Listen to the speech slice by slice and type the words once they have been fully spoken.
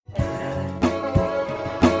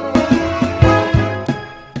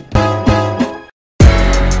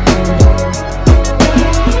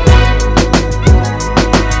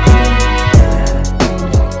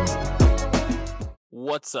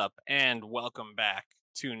What's up, and welcome back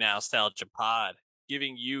to Nostalgia Pod,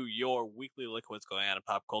 giving you your weekly look at what's going on in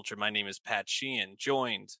pop culture. My name is Pat Sheehan,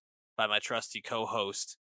 joined by my trusty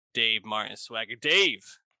co-host, Dave Martin Swagger.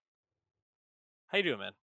 Dave, how you doing,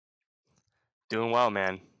 man? Doing well,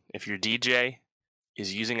 man. If your DJ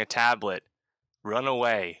is using a tablet, run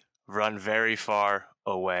away. Run very far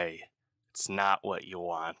away. It's not what you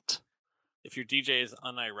want. If your DJ is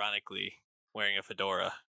unironically wearing a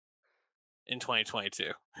fedora in 2022,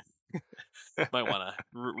 might want to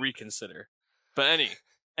reconsider. But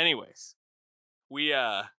anyways, we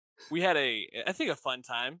had I think a fun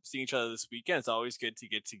time seeing each other this weekend. It's always good to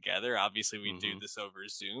get together. Obviously, we do this over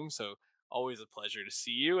Zoom, so always a pleasure to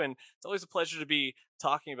see you, and it's always a pleasure to be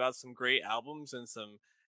talking about some great albums and some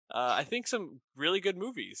I think some really good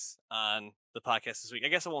movies on the podcast this week. I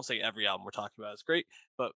guess I won't say every album we're talking about is great,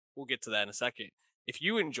 but we'll get to that in a second. If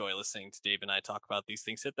you enjoy listening to Dave and I talk about these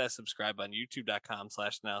things, hit that subscribe on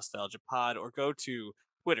youtube.com/nostalgiapod or go to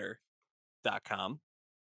twitter.com,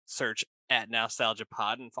 search at Nostalgia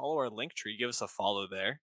Pod and follow our link tree. Give us a follow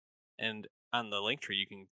there. And on the link tree, you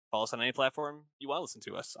can follow us on any platform you want to listen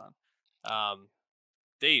to us on.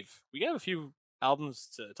 Dave, we have a few albums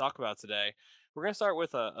to talk about today. We're going to start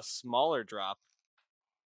with a smaller drop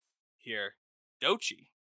here. Doechii,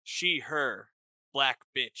 She, Her, Black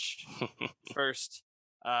Bitch. First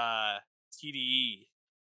TDE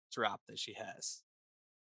drop that she has.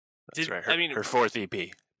 That's right. Her fourth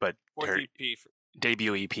EP, but her EP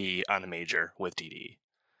debut EP on a major with TDE.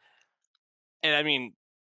 And I mean,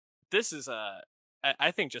 this is I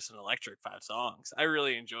think just an electric 5 songs. I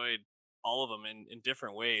really enjoyed all of them in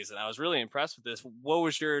different ways, and I was really impressed with this. What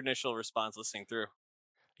was your initial response listening through?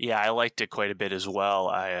 Yeah, I liked it quite a bit as well.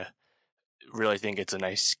 I really think it's a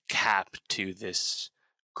nice cap to this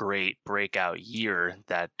great breakout year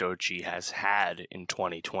that Doechii has had in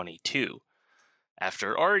 2022.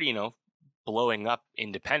 After already, blowing up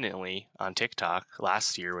independently on TikTok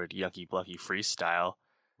last year with Yucky Blucky Freestyle.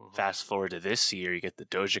 Fast forward to this year, you get the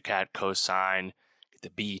Doja Cat co-sign, get the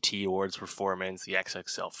BET Awards performance, the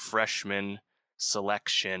XXL Freshman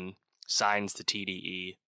selection, signs to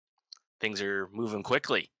TDE. Things are moving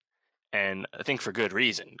quickly, and I think for good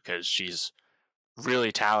reason, because she's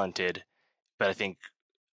really talented, but I think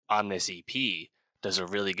on this EP does a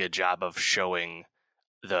really good job of showing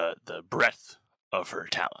the breadth of her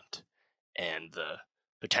talent and the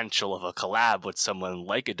potential of a collab with someone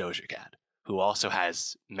like a Doja Cat, who also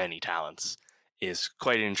has many talents, is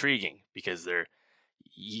quite intriguing because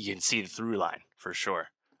you can see the through line for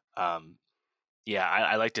sure. I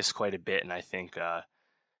like this quite a bit, and I think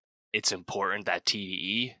it's important that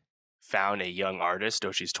TDE found a young artist.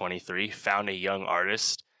 Doechii's 23, found a young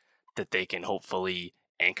artist that they can hopefully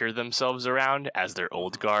anchor themselves around as their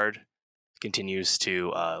old guard continues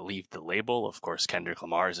to leave the label. Of course, Kendrick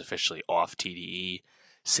Lamar is officially off TDE.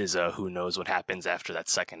 SZA, who knows what happens after that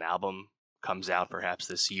second album comes out perhaps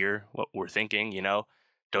this year. What we're thinking,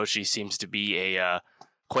 Doechii seems to be a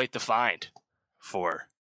quite the find for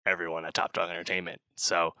everyone at Top Dog Entertainment.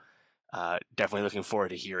 So definitely looking forward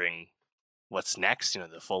to hearing what's next,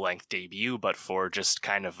 the full-length debut, but for just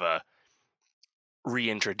kind of a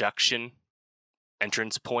reintroduction,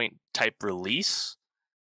 entrance point type release,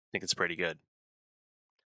 I think it's pretty good.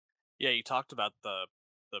 Yeah, you talked about the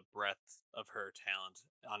breadth of her talent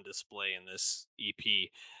on display in this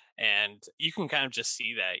EP, and you can kind of just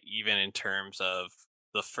see that even in terms of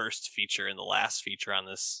the first feature and the last feature on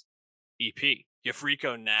this EP. You have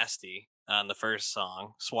Rico Nasty on the first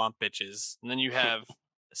song, Swamp Bitches, and then you have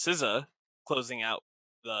SZA closing out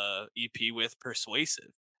the EP with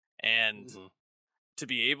Persuasive. And to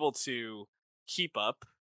be able to keep up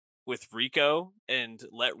with Rico and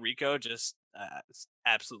let Rico just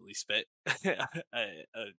absolutely spit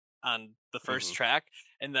on the first track,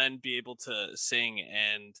 and then be able to sing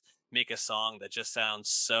and make a song that just sounds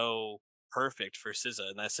so perfect for SZA.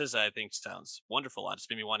 And that SZA, I think, sounds wonderful. It just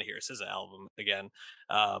made me want to hear a SZA album again.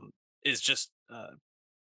 Is just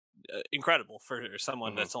incredible for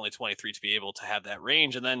someone that's only 23 to be able to have that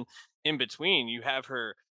range. And then in between, you have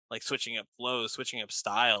her like switching up flows, switching up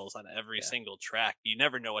styles on every single track. You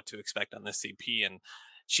never know what to expect on this EP, and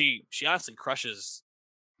she honestly crushes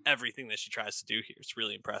everything that she tries to do here. It's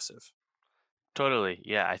really impressive. Totally.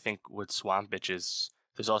 Yeah, I think with Swamp Bitches,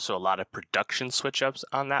 there's also a lot of production switch ups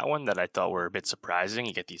on that one that I thought were a bit surprising.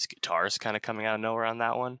 You get these guitars kind of coming out of nowhere on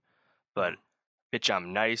that one. But Bitch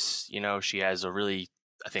I'm Nice, she has a really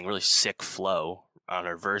sick flow on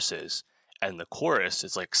her verses. And the chorus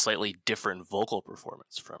is like slightly different vocal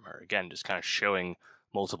performance from her. Again, just kind of showing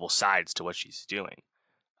multiple sides to what she's doing.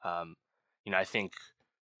 I think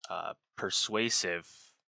Persuasive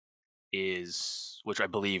which I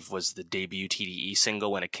believe was the debut TDE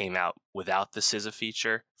single when it came out without the SZA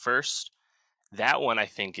feature first. That one I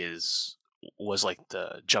think was like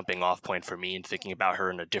the jumping off point for me and thinking about her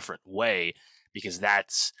in a different way, because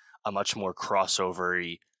that's a much more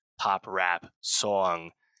crossover-y pop rap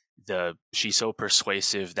song. She's so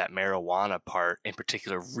persuasive. That marijuana part in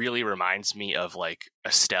particular really reminds me of like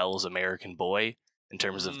Estelle's American Boy in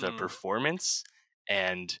terms of the performance.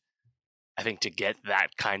 And I think to get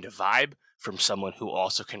that kind of vibe from someone who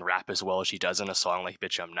also can rap as well as she does in a song like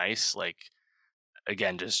Bitch I'm Nice, like,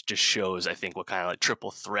 again, just shows, I think, what kind of like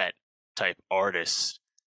triple threat type artist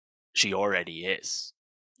she already is.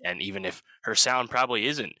 And even if her sound probably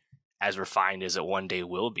isn't as refined as it one day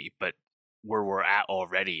will be, but where we're at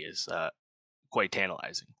already is quite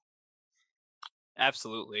tantalizing.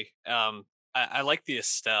 Absolutely. I like the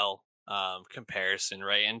Estelle comparison,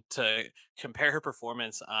 right? And to compare her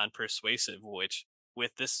performance on Persuasive, which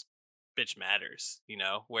with this Bitch Matters,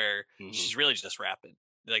 where she's really just rapping.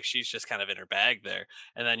 Like she's just kind of in her bag there.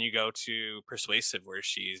 And then you go to Persuasive where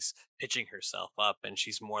she's pitching herself up and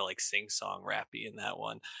she's more like sing song rappy in that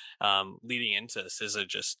one. Leading into SZA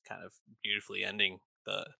just kind of beautifully ending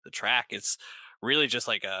the track. It's really just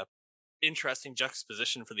like a interesting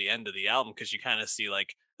juxtaposition for the end of the album, because you kind of see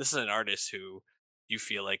like this is an artist who you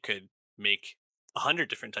feel like could make 100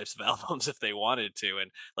 different types of albums if they wanted to.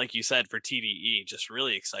 And like you said, for TDE, just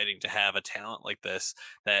really exciting to have a talent like this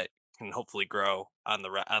that can hopefully grow on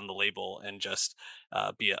the label and just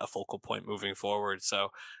be a focal point moving forward. So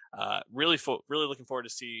really looking forward to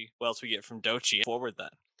see what else we get from Doechii. Forward then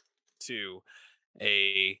to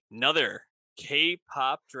another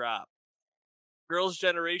K-pop drop, Girls'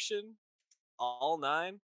 Generation, all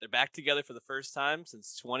 9. They're back together for the first time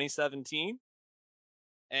since 2017.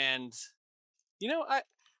 And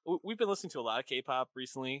we've been listening to a lot of K-pop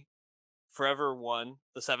recently. Forever One,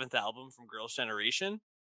 the 7th album from Girls' Generation,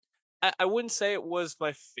 I wouldn't say it was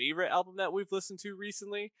my favorite album that we've listened to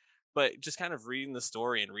recently, but just kind of reading the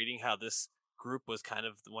story and reading how this group was kind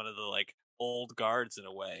of one of the like old guards in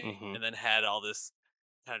a way, and then had all this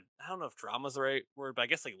kind of, I don't know if drama's the right word, but I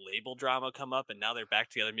guess like label drama come up, and now they're back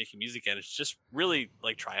together making music, and it's just really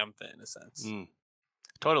like triumphant in a sense.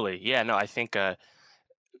 Totally. Yeah, no, I think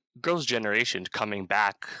Girls' Generation coming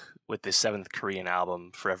back with this 7th Korean album,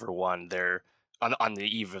 Forever One, they're on the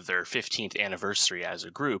eve of their 15th anniversary as a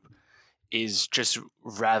group, is just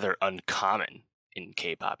rather uncommon in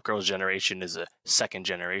K-pop. Girls' Generation is a second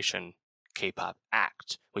generation K-pop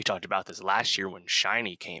act. We talked about this last year when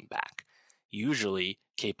SHINee came back. Usually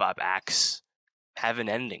K-pop acts have an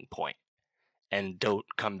ending point and don't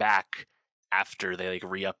come back after they like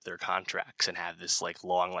re-up their contracts and have this like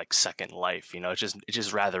long like second life. It's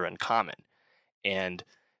just rather uncommon. And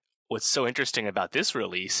what's so interesting about this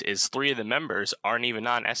release is 3 of the members aren't even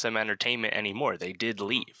on SM Entertainment anymore. They did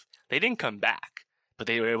leave. They didn't come back, but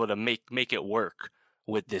they were able to make it work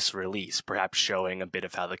with this release, perhaps showing a bit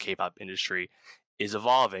of how the K-pop industry is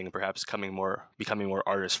evolving, perhaps becoming more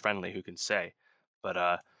artist friendly, who can say.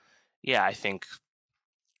 But yeah, I think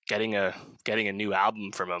getting a new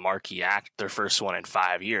album from a marquee act, their first one in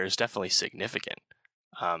 5 years, definitely significant.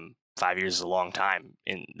 5 years is a long time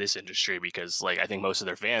in this industry, because like I think most of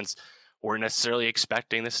their fans weren't necessarily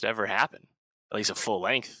expecting this to ever happen, at least a full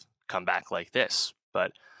length comeback like this.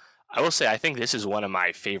 But I will say, I think this is one of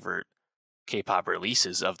my favorite K-pop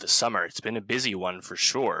releases of the summer. It's been a busy one for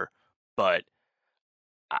sure, but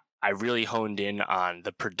I really honed in on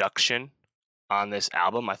the production on this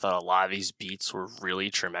album. I thought a lot of these beats were really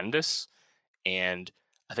tremendous, and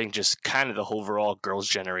I think just kind of the overall Girls'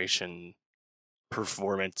 Generation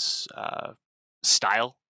performance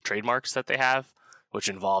style trademarks that they have, which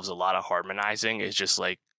involves a lot of harmonizing, is just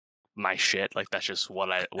like my shit. Like that's just what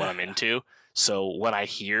I'm into. So when I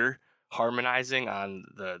hear harmonizing on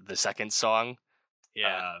the second song,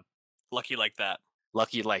 Lucky Like That,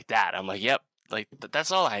 I'm like, yep, like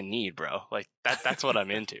that's all I need, bro. Like that's what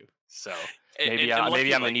I'm into. So maybe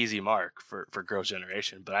I'm an easy mark for Girls'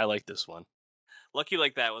 Generation, but I like this one. Lucky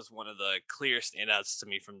Like That was one of the clear standouts to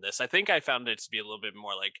me from this. I think I found it to be a little bit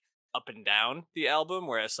more like up and down the album,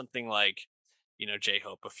 whereas something like,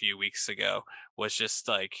 J-Hope a few weeks ago was just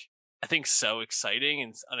like, I think so exciting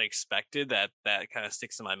and unexpected that kind of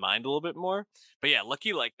sticks in my mind a little bit more. But yeah,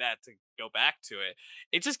 Lucky Like That, to go back to it,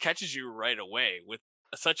 it just catches you right away with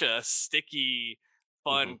such a sticky,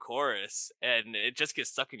 fun chorus, and it just gets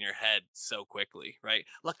stuck in your head so quickly, right?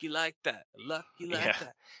 Lucky Like That, lucky like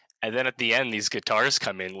that. And then at the end, these guitars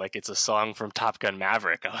come in like it's a song from Top Gun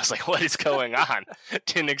Maverick. I was like, what is going on?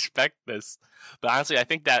 Didn't expect this. But honestly, I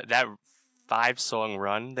think that 5-song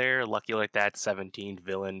run there, Lucky Like That, 17,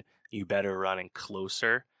 Villain, You Better Run, and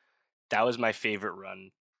Closer, that was my favorite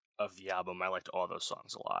run of the album. I liked all those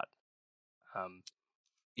songs a lot.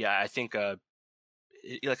 Yeah, I think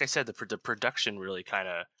like I said, the production really kind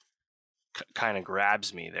of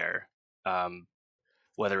grabs me there.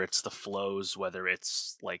 Whether it's the flows, whether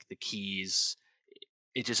it's like the keys,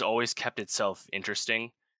 it just always kept itself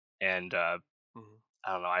interesting. And I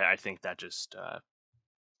don't know, I think that just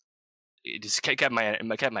it just kept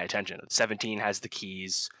my attention. 17 has the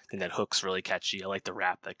keys, and that hook's really catchy. I like the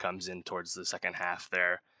rap that comes in towards the second half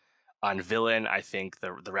there. On Villain, I think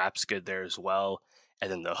the rap's good there as well,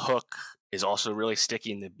 and then the hook is also really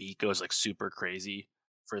sticky, and the beat goes like super crazy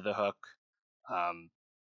for the hook.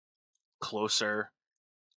 Closer,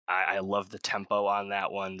 I love the tempo on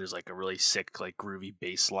that one. There's like a really sick, like groovy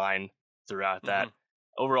bass line throughout that.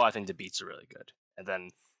 Overall, I think the beats are really good. And then,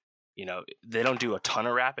 they don't do a ton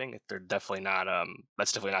of rapping. They're definitely not.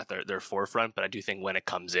 That's definitely not their forefront. But I do think when it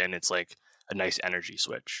comes in, it's like a nice energy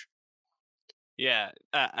switch. Yeah,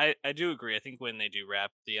 I do agree. I think when they do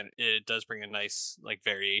rap, it does bring a nice like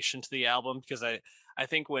variation to the album, because I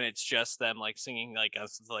think when it's just them like singing like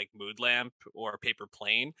like Mood Lamp or Paper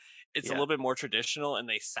Plane, it's a little bit more traditional and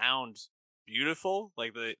they sound beautiful.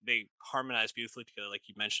 Like they harmonize beautifully together, like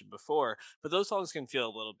you mentioned before. But those songs can feel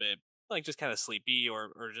a little bit like just kind of sleepy or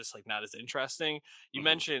just like not as interesting. You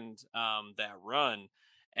mentioned that run,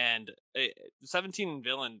 and 17 and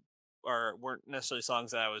Villain weren't necessarily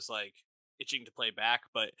songs that I was like itching to play back,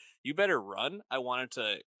 but You Better Run, I wanted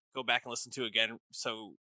to go back and listen to again.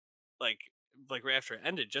 So like right after it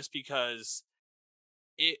ended, just because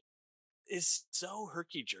it is so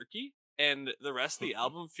herky jerky, and the rest of the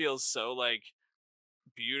album feels so like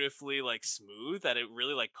beautifully like smooth that it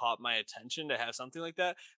really like caught my attention to have something like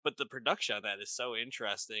that. But the production on that is so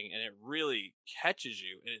interesting, and it really catches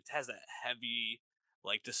you, and it has that heavy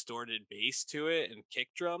like distorted bass to it and kick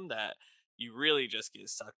drum that you really just get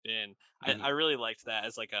sucked in. I really liked that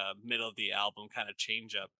as like a middle of the album kind of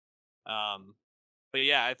change up. But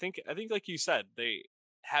yeah, I think like you said, they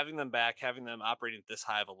having them back, having them operating at this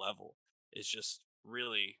high of a level is just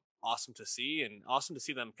really awesome to see, and awesome to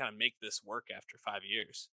see them kind of make this work after 5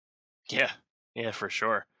 years. Yeah, for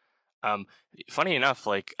sure. Um, Funny enough,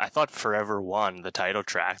 like I thought Forever One, the title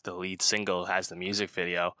track, the lead single, has the music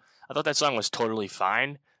video. I thought that song was totally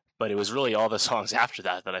fine, but it was really all the songs after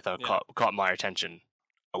that I thought caught my attention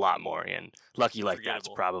a lot more. And Lucky Like That's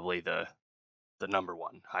probably the number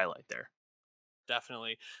one highlight there.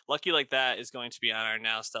 Definitely. Lucky Like That is going to be on our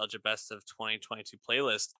Nostalgia Best of 2022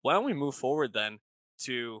 playlist. Why don't we move forward then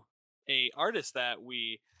to a artist that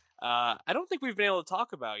we I don't think we've been able to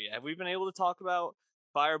talk about yet. Have we been able to talk about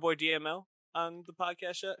Fireboy DML on the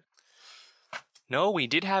podcast yet? No, we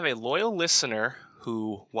did have a loyal listener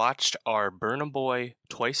who watched our Burna Boy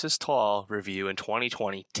Twice as Tall review in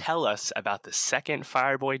 2020 tell us about the second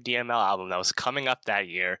Fireboy DML album that was coming up that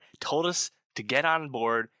year, told us to get on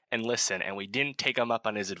board and listen, and we didn't take him up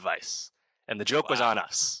on his advice. And the joke was on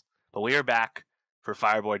us. But we are back for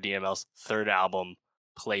Fireboy DML's third album,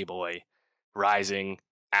 Playboy, rising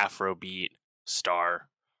Afrobeat star.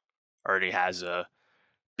 Already has a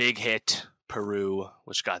big hit, Peru,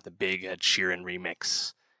 which got the big Ed Sheeran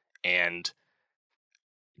remix, and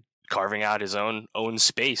carving out his own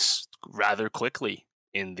space rather quickly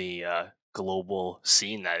in the global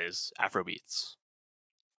scene that is Afrobeats.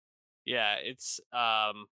 Yeah, it's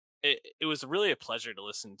it was really a pleasure to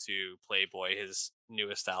listen to Playboy, his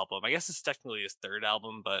newest album. I guess it's technically his third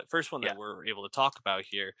album, but first one that we're able to talk about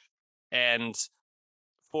here. And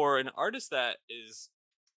for an artist that is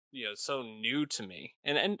so new to me,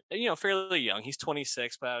 and fairly young, he's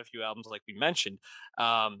 26, but had a few albums like we mentioned.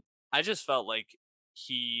 I just felt like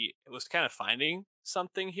he was kind of finding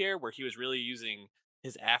something here where he was really using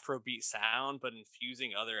his Afrobeat sound but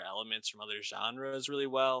infusing other elements from other genres really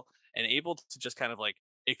well, and able to just kind of like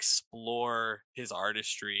explore his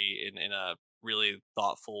artistry in a really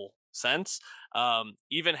thoughtful sense.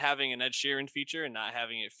 Even having an Ed Sheeran feature and not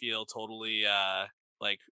having it feel totally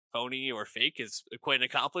like phony or fake is quite an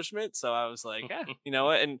accomplishment. So I was like, you know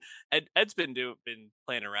what? And Ed's been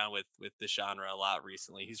playing around with the genre a lot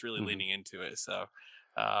recently. He's really leaning into it. So,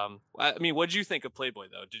 I mean, what did you think of Playboy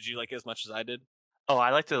though? Did you like it as much as I did? Oh,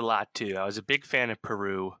 I liked it a lot too. I was a big fan of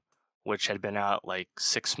Peru, which had been out like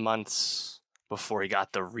 6 months before he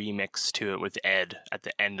got the remix to it with Ed at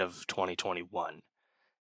the end of 2021.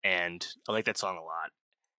 And I like that song a lot.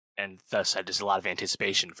 And thus had just a lot of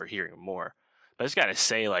anticipation for hearing more. But I just gotta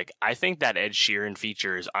say, like, I think that Ed Sheeran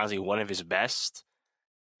feature is honestly one of his best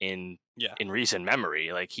in recent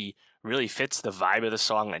memory. Like, he really fits the vibe of the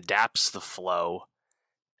song, adapts the flow.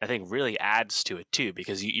 I think really adds to it too,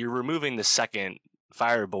 because you're removing the second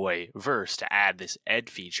Fireboy verse to add this Ed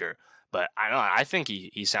feature, But I don't know, I think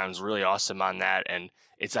he sounds really awesome on that, and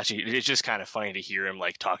it's just kind of funny to hear him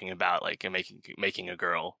like talking about like making a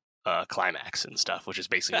girl climax and stuff, which is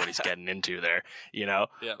basically what he's getting into there, you know.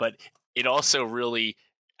 Yeah. But it also really,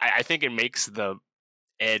 I think it makes the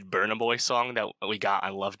Ed Burna Boy song that we got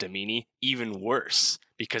on Love Damini even worse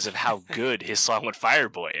because of how good his song with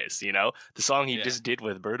Fireboy is. You know, the song he just did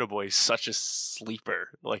with Burna Boy is such a sleeper,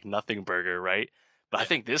 like Nothing Burger, right? But I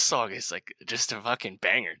think this song is like just a fucking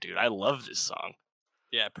banger, dude. I love this song.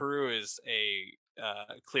 Yeah, Peru is a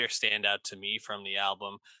clear standout to me from the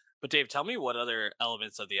album. But Dave, tell me what other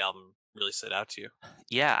elements of the album really stood out to you.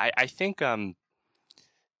 Yeah, I think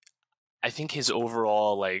his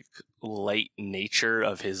overall like light nature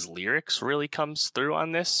of his lyrics really comes through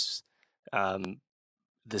on this.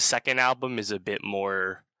 The second album is a bit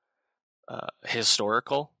more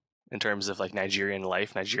historical in terms of like Nigerian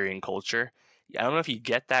life, Nigerian culture. I don't know if you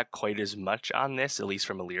get that quite as much on this, at least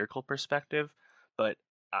from a lyrical perspective, but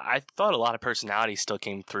I thought a lot of personality still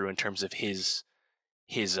came through in terms of his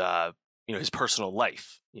his personal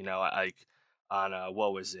life. You know, like on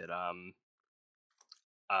what was it? Uh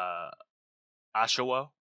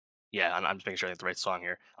Ashawo. Yeah, I'm just making sure I get the right song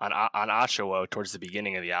here. On Ashawo, towards the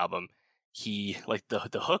beginning of the album, he like the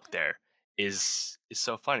hook there is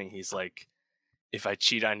so funny. He's like, if I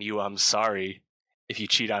cheat on you, I'm sorry. If you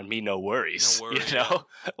cheat on me, no worries. No worries, you know,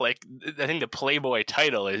 like I think the Playboy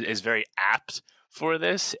title is very apt for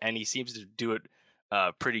this, and he seems to do it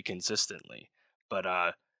pretty consistently. But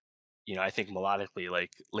I think melodically,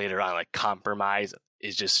 like later on, like Compromise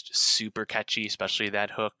is just super catchy, especially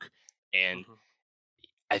that hook, and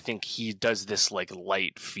I think he does this like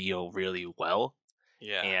light feel really well.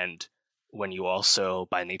 Yeah. And when you also,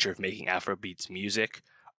 by nature of making Afrobeats music,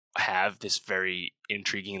 have this very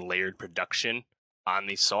intriguing layered production on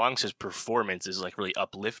these songs, his performance is like really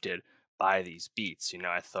uplifted by these beats.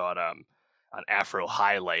 I thought on Afro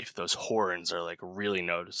High Life, those horns are like really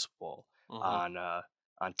noticeable. On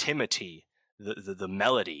Timothy, the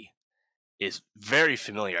melody is very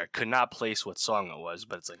familiar. I could not place what song it was,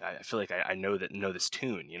 but it's like I feel like I know this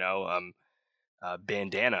tune.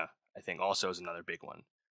 Bandana, I think, also is another big one.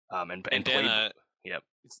 And Bandana, yep.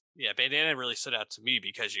 Yeah, Bandana really stood out to me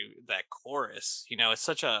because that chorus, it's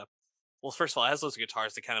such a well. First of all, it has those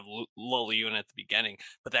guitars that kind of lull you in at the beginning,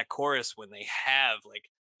 but that chorus when they have like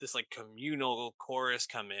this like communal chorus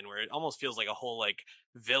come in where it almost feels like a whole like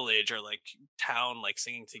village or like town like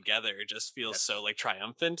singing together. It just feels so like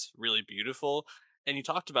triumphant, really beautiful. And you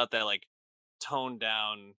talked about that like toned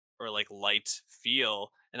down or like light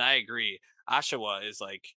feel, and I agree. Ashawa is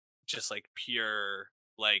like just like pure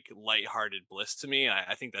like lighthearted bliss to me.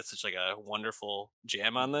 I think that's such like a wonderful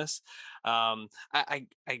jam on this. I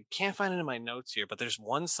can't find it in my notes here, but there's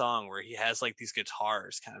one song where he has like these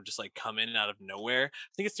guitars kind of just like come in and out of nowhere.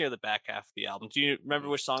 I think it's near the back half of the album. Do you remember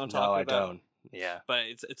which song I'm talking about? No, I don't. Yeah, but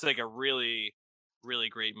it's like a really really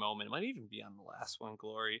great moment. It might even be on the last one,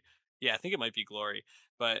 Glory. Yeah, I think it might be Glory.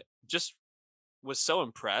 But just was so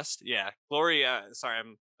impressed. Yeah, Glory. Sorry,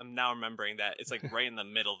 I'm now remembering that it's like right in the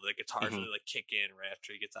middle. The guitars really like kick in right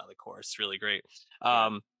after he gets out of the chorus. It's really great.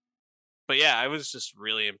 But yeah, I was just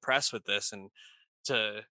really impressed with this, and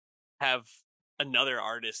to have another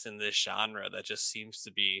artist in this genre that just seems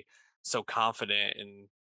to be so confident and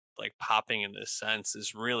like popping in this sense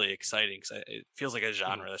is really exciting because it feels like a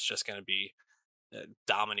genre that's just going to be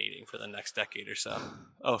dominating for the next decade or so.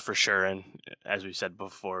 Oh, for sure. And as we said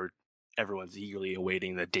before, everyone's eagerly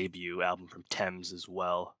awaiting the debut album from Thames as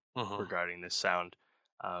well regarding this sound.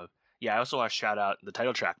 Yeah, I also want to shout out the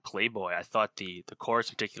title track, Playboy. I thought the chorus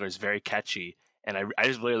in particular is very catchy, and I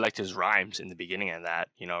just really liked his rhymes in the beginning of that,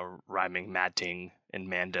 rhyming Matting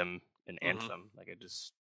and Mandem and Anthem. Like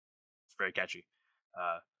it's very catchy.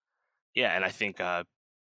 Yeah, and I think the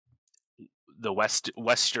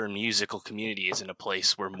Western musical community is in a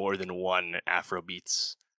place where more than one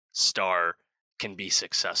Afrobeats star can be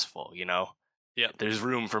successful, Yeah. There's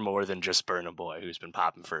room for more than just Burna Boy, who's been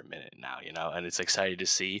popping for a minute now, and it's exciting to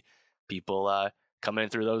see people coming in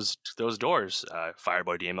through those doors.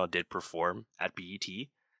 Fireboy DML did perform at BET,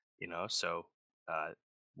 so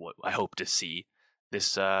what I hope to see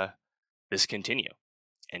this continue.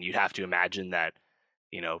 And you'd have to imagine that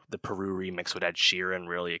the Peru remix with Ed Sheeran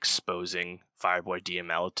really exposing Fireboy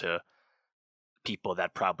DML to people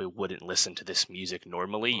that probably wouldn't listen to this music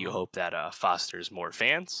normally. You hope that fosters more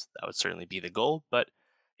fans. That would certainly be the goal. But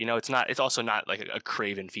it's also not like a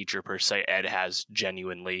Craven feature per se. Ed has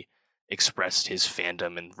genuinely expressed his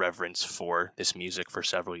fandom and reverence for this music for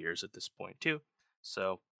several years at this point too.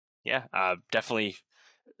 So yeah, definitely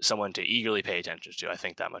someone to eagerly pay attention to. I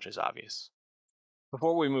think that much is obvious.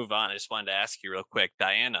 Before we move on, I just wanted to ask you real quick,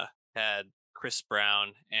 Diana. had Chris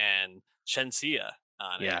Brown and Shensia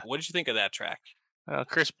on it. Yeah. What did you think of that track?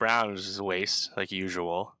 Chris Brown was a waste, like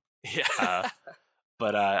usual. Yeah. Uh,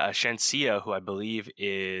 but Shensia, who I believe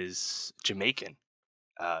is Jamaican,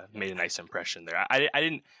 made a nice impression there. I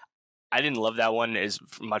didn't love that one as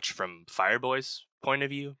much from Fireboy's point of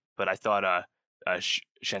view, but I thought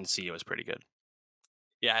Shensia was pretty good.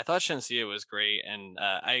 Yeah, I thought Shensia was great, and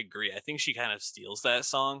I agree. I think she kind of steals that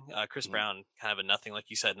song. Chris Brown, kind of a nothing, like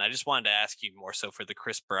you said. And I just wanted to ask you more so for the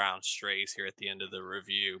Chris Brown strays here at the end of the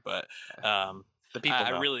review. But The people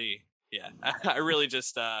I know. really, yeah, I really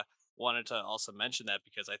just wanted to also mention that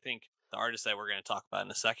because I think the artist that we're going to talk about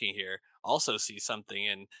in a second here also sees something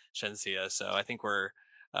in Shensia. So I think we're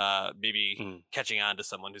maybe catching on to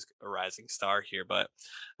someone who's a rising star here. But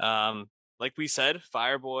like we said,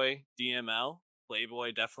 Fireboy, DML,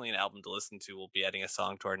 Playboy, definitely an album to listen to. We'll be adding a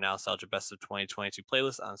song to our Nostalgia Best of 2022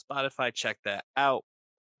 playlist on Spotify. Check that out.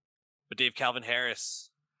 But Dave, Calvin Harris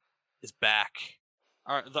is back.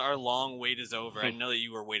 Our long wait is over. I know that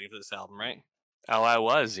you were waiting for this album, right? Oh, I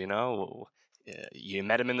was, you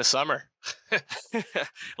met him in the summer.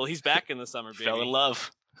 Well, he's back in the summer, baby. Fell in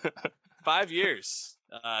love. 5 years.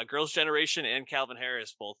 Girls' Generation and Calvin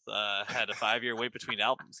Harris both had a 5-year wait between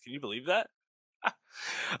albums. Can you believe that?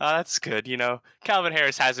 That's good. Calvin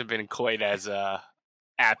Harris hasn't been quite as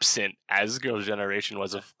absent as Girls' Generation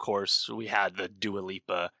was. Of course, we had the Dua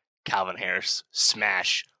Lipa, Calvin Harris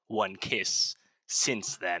smash, One Kiss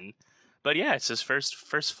since then. But yeah, it's his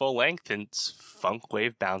first full length, and it's Funk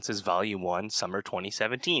Wave Bounces Volume 1, Summer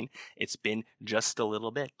 2017. It's been just a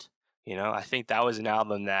little bit. I think that was an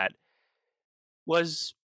album that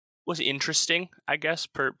was interesting, I guess,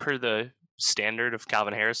 per the standard of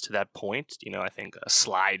Calvin Harris to that point. I think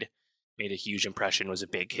Slide made a huge impression, was a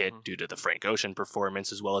big hit due to the Frank Ocean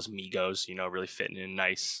performance, as well as Migos, really fitting in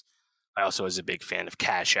nice. I also was a big fan of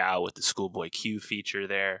Cash Out with the Schoolboy Q feature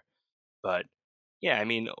there. But yeah, I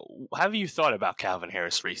mean, have you thought about Calvin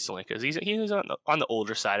Harris recently? Because he's on the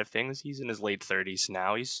older side of things. He's in his late 30s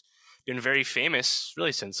now. He's been very famous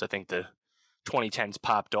really since I think the 2010s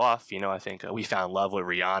popped off. I think We Found Love with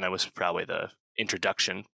Rihanna was probably the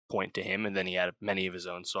introduction point to him, and then he had many of his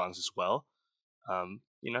own songs as well.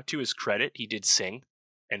 To his credit, he did sing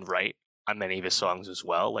and write on many of his songs as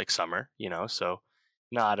well, like Summer, so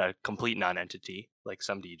not a complete non-entity like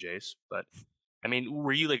some DJs. But I mean,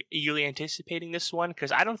 were you like eagerly anticipating this one?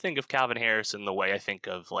 Because I don't think of Calvin Harris in the way I think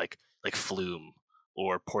of like Flume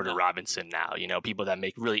or Porter Robinson now. People that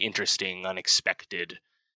make really interesting, unexpected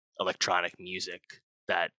electronic music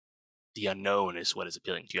that the unknown is what is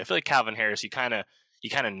appealing to you. I feel like Calvin Harris, you kind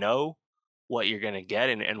of know what you're going to get,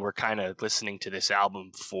 and we're kind of listening to this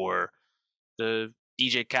album for the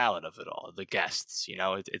DJ Khaled of it all, the guests.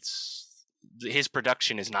 It's his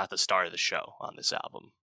production is not the star of the show on this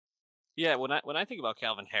album. Yeah, when I think about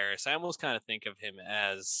Calvin Harris, I almost kind of think of him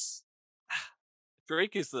as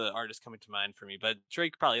Drake is the artist coming to mind for me, but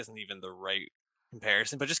Drake probably isn't even the right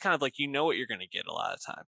comparison, but just kind of like what you're going to get a lot of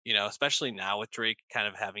time, especially now with Drake kind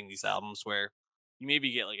of having these albums where you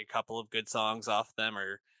maybe get like a couple of good songs off them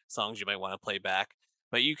or songs you might want to play back,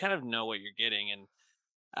 but you kind of know what you're getting. And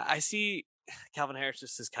I see Calvin Harris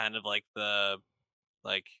just as kind of like the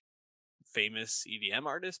famous EDM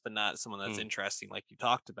artist, but not someone that's interesting like you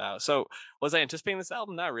talked about. So was I anticipating this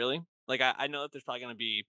album? Not really. Like I know that there's probably going to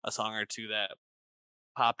be a song or two that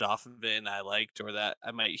popped off of it and I liked, or that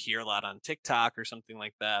I might hear a lot on TikTok or something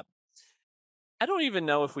like that. I don't even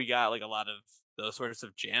know if we got like a lot of those sorts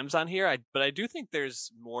of jams on here. But I do think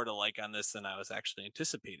there's more to like on this than I was actually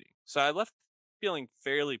anticipating. So I left feeling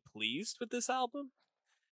fairly pleased with this album.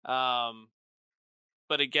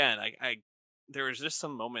 But again, I there was just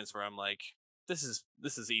some moments where I'm like, this is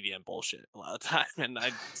EDM bullshit a lot of time, and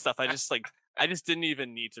I just didn't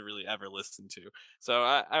even need to really ever listen to. So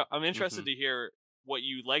I'm interested to hear what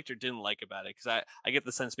you liked or didn't like about it, because I get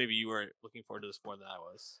the sense maybe you were looking forward to this more than I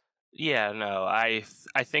was. Yeah, no, I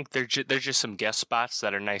think there's just some guest spots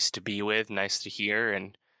that are nice to be with, nice to hear,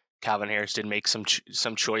 and Calvin Harris did make some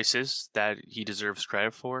choices that he deserves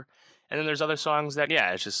credit for, and then there's other songs that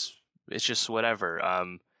it's just whatever.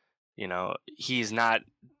 He's not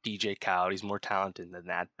DJ Khaled, he's more talented than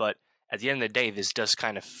that, but at the end of the day, this does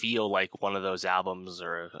kind of feel like one of those albums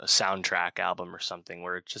or a soundtrack album or something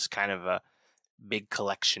where it's just kind of a big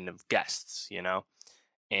collection of guests,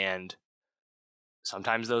 and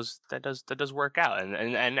sometimes that does work out,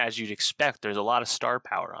 and as you'd expect, there's a lot of star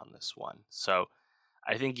power on this one. So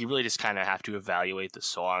I think you really just kind of have to evaluate the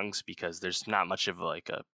songs, because there's not much of like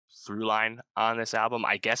a through line on this album.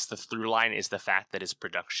 I guess the through line is the fact that his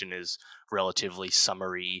production is relatively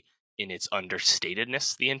summery in its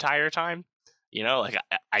understatedness the entire time. You know, like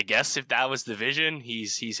I guess if that was the vision,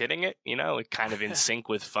 he's hitting it. You know, kind of in sync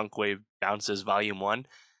with Funkwave Bounces Volume 1.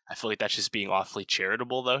 I feel like that's just being awfully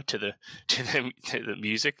charitable though to the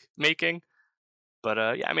music making.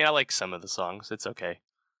 But yeah, I mean, I like some of the songs. It's okay.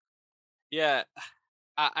 Yeah,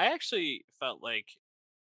 I actually felt like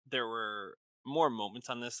there were more moments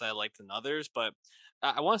on this that I liked than others, but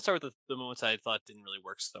I want to start with the moments I thought didn't really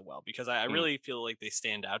work so well because I Mm. really feel like they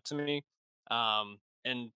stand out to me.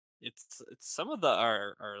 And it's some of the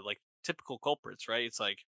are like typical culprits, right? It's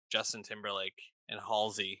like Justin Timberlake and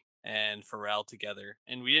Halsey and Pharrell together,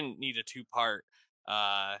 and we didn't need a two-part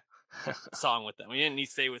uh song with them. We didn't need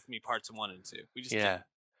 "Stay With Me" parts 1 and 2. We just Yeah. didn't.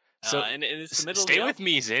 So And it's the middle of Stay the With album.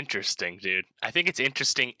 Me is interesting, dude. I think it's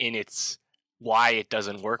interesting in its why it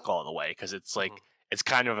doesn't work all the way because it's like Hmm. it's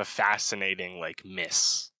kind of a fascinating like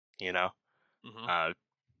miss, you know. Hmm. Uh,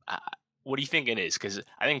 uh, what do you think it is? Because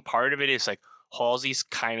I think part of it is like Halsey's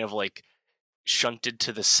kind of like shunted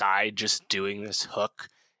to the side, just doing this hook,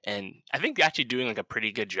 and I think actually doing like a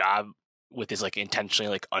pretty good job with his like intentionally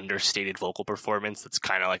like understated vocal performance. That's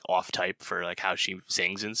kind of like off type for like how she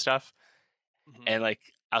sings and stuff. Hmm. And like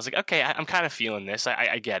I was like, okay, I'm kind of feeling this.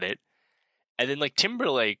 I get it. And then like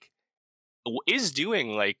Timberlake is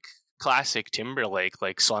doing like classic Timberlake,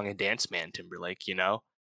 like song and dance man Timberlake, you know.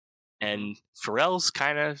 Hmm. And Pharrell's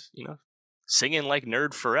kind of singing like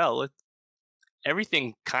nerd Pharrell.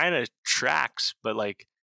 Everything kind of tracks, but like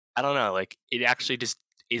I don't know, like it actually just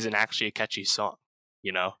isn't actually a catchy song,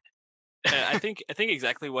 you know. And I think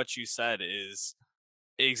exactly what you said is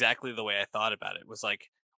exactly the way I thought about it. Was like,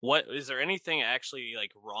 what is there anything actually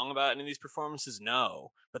like wrong about any of these performances?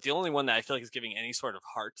 No, but the only one that I feel like is giving any sort of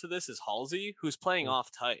heart to this is Halsey, who's playing Mm.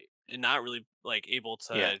 off tight and not really like able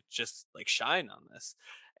Yeah. to just like shine on this.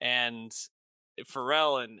 And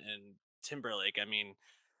Pharrell and Timberlake, I mean,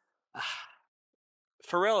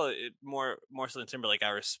 Pharrell, more so than Timberlake, I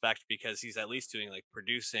respect because he's at least doing like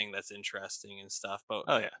producing that's interesting and stuff. But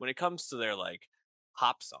Oh yeah. when it comes to their like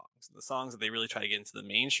pop songs, the songs that they really try to get into the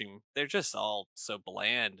mainstream, they're just all so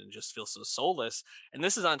bland and just feel so soulless. And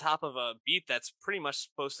this is on top of a beat that's pretty much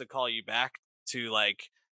supposed to call you back to like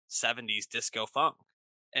 70s disco funk.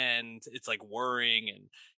 And it's like worrying, and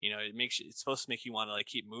it's supposed to make you want to like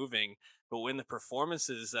keep moving. But when the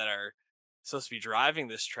performances that are supposed to be driving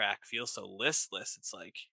this track feels so listless, it's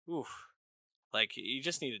like, oof, like you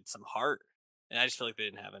just needed some heart. And I just feel like they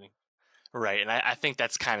didn't have any. Right. And I think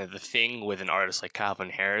that's kind of the thing with an artist like Calvin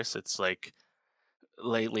Harris. It's like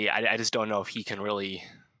lately, I just don't know if he can really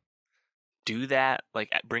do that, like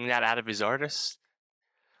bring that out of his artists.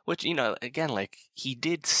 Which, again, like he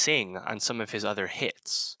did sing on some of his other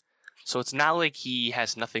hits. So it's not like he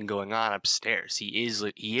has nothing going on upstairs. He is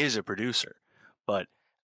a producer. But,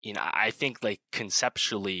 I think like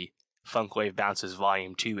conceptually Funkwave Bounces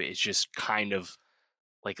Volume 2 is just kind of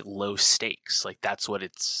like low stakes. Like that's what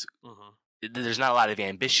it's Hmm. there's not a lot of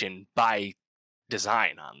ambition by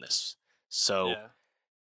design on this. So,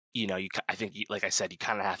 Yeah. I think like I said, you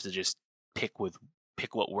kind of have to just pick with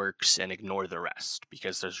pick what works and ignore the rest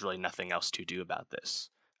because there's really nothing else to do about this.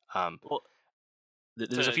 Um, Well,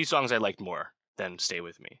 there's a to few songs I liked more than "Stay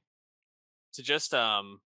With Me." to just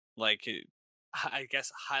like I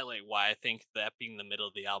guess highlight why I think that being the middle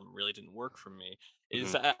of the album really didn't work for me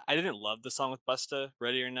is Hmm. I didn't love the song with Busta,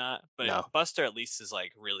 Ready or Not, but No. Busta at least is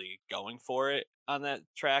like really going for it on that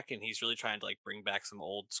track, and he's really trying to like bring back some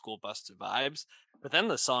old school Busta vibes. But then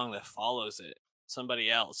the song that follows it, Somebody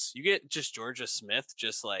Else, you get just Georgia Smith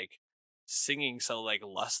just like singing so like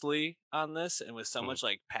lustily on this and with so Mm. much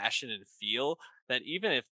like passion and feel that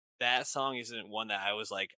even if that song isn't one that I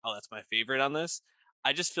was like, oh, that's my favorite on this.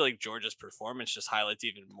 I just feel like Georgia's performance just highlights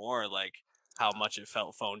even more like how much it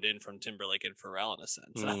felt phoned in from Timberlake and Pharrell in a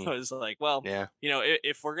sense. And I Mm. was like, well, Yeah.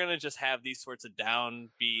 if we're gonna just have these sorts of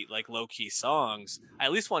downbeat, like low key songs, I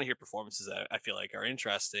at least want to hear performances that I feel like are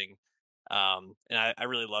interesting. And I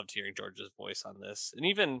really loved hearing Georgia's voice on this, and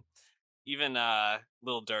even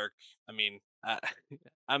Lil Durk. I mean,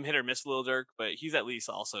 I'm hit or miss Lil Durk, but he's at least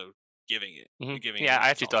also giving it, Hmm. giving Yeah, his I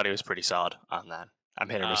actually all thought he on was this. pretty solid on that. I'm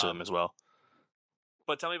hit or miss with him Um, as well.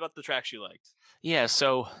 but tell me about the tracks you liked. Yeah,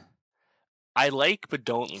 so I like but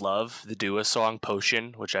don't love the Dua song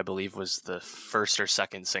 "Potion," which I believe was the first or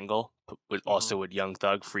second single, Hmm. also with Young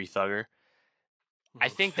Thug, Free Thugger. I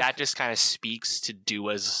Hmm. think that just kind of speaks to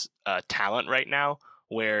Dua's talent right now,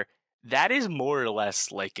 where that is more or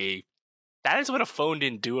less like that is what a phoned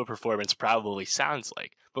in Dua performance probably sounds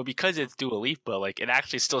like. But because Hmm. it's Dua Lipa, like it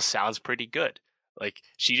actually still sounds pretty good. Like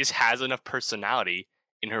she just has enough personality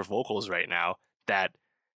in her vocals right now that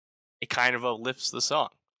it kind of uplifts the song,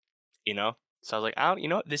 you know? So I was like, oh, you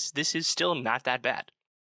know what? This is still not that bad.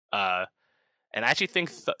 Uh And I actually think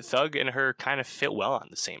Thug and her kind of fit well on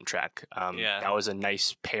the same track. Yeah. That was a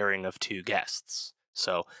nice pairing of two guests.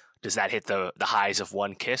 So does that hit the highs of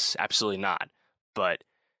One Kiss? Absolutely not. But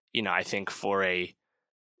I think for a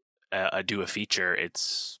do a feature,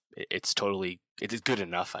 it's good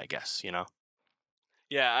enough, I guess.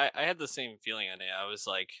 Yeah, I had the same feeling on it. I was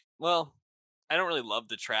like, well, I don't really love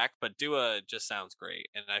the track, but Dua just sounds great.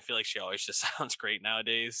 And I feel like she always just sounds great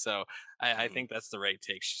nowadays. So I Mhm. think that's the right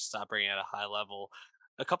take. She's operating at a high level.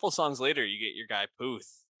 A couple songs later, you get your guy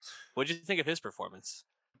Puth. What did you think of his performance?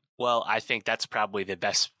 Well, I think that's probably the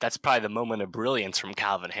best. That's probably the moment of brilliance from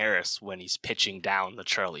Calvin Harris when he's pitching down the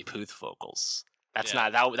Charlie Puth vocals. That's Yeah,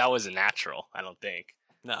 not that wasn't natural, I don't think.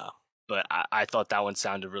 no, But I thought that one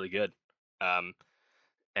sounded really good. Um,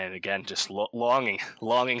 and again, just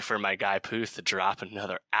longing for my guy Puth to drop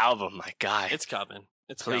another album. My guy, it's coming.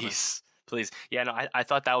 It's coming. please. Yeah, no, I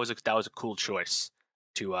thought that was a cool choice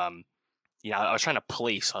to I was trying to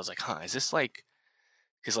place. I was like, huh, is this like?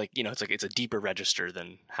 Because it's a deeper register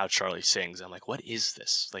than how Charlie sings. I'm like, what is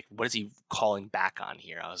this? Like, what is he calling back on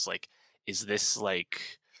here? I was like, is this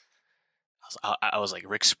like? I was like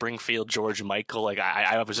Rick Springfield, George Michael. Like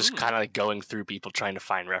I was just kind of like going through people trying to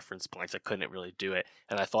find reference points. I couldn't really do it,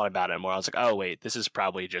 and I thought about it more. I was like, oh wait, this is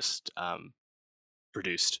probably just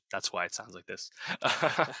produced. That's why it sounds like this.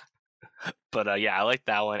 But yeah, I like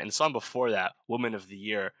that one. And the song before that, "Woman of the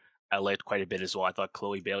Year," I liked quite a bit as well. I thought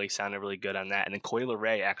Chloe Bailey sounded really good on that, and then Coi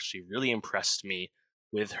Leray actually really impressed me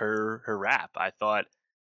with her rap. I thought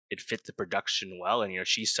it fit the production well, and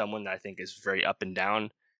she's someone that I think is very up and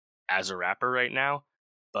down as a rapper right now,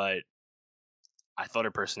 but I thought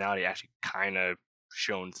her personality actually kind of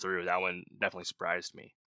shone through. That one definitely surprised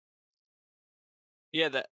me. Yeah,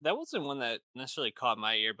 that wasn't one that necessarily caught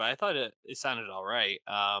my ear, but I thought it sounded all right.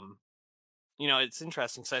 It's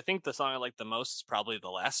interesting. So I think the song I like the most is probably the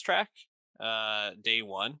last track, Day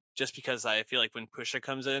One, just because I feel like when Pusha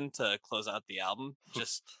comes in to close out the album,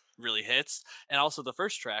 just really hits. And also the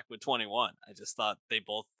first track with 21, I just thought they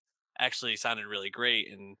both actually sounded really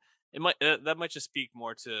great, and it might that might just speak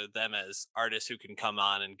more to them as artists who can come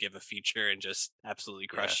on and give a feature and just absolutely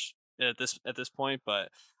Yeah. crush it at this point. But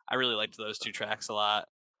I really liked those two tracks a lot.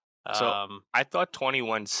 So Um, I thought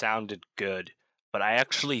 21 sounded good, but I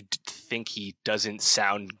actually think he doesn't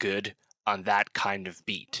sound good on that kind of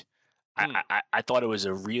beat. hmm, I thought it was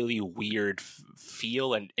a really weird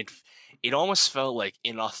feel, and it almost felt like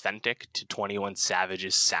inauthentic to 21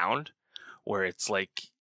 Savage's sound, where it's like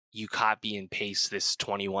you copy and paste this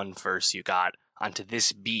 21 verse you got onto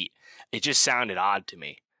this beat. It just sounded odd to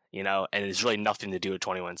me, and it's really nothing to do with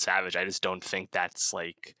 21 Savage. I just don't think that's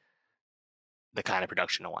like the kind of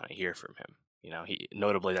production I want to hear from him. He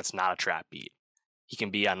notably that's not a trap beat. He can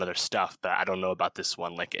be on other stuff, but I don't know about this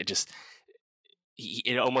one. Like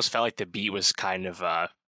it almost felt like the beat was kind of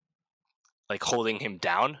like holding him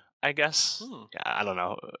down. I guess. hmm. Yeah, I don't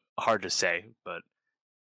know. Hard to say, but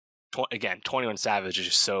again, 21 Savage is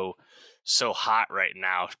just so hot right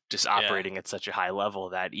now, just Yeah. operating at such a high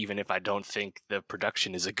level that even if I don't think the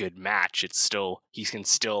production is a good match, it's still he can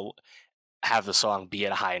still have the song be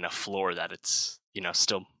at a high enough floor that it's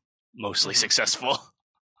still mostly Mhm. successful.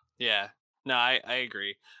 Yeah. No, I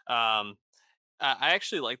agree. I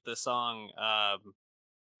actually like the song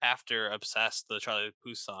after Obsessed, the Charlie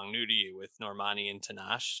Puth song, New to You with Normani and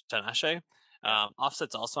Tinashe. Yeah.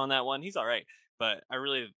 Offset's also on that one. He's all right. But I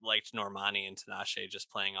really liked Normani and Tinashe just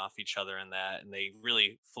playing off each other in that, and they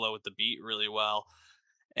really flow with the beat really well.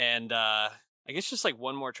 And I guess just like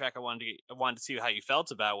one more track I wanted to see how you felt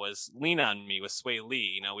about was "Lean on Me" with Sway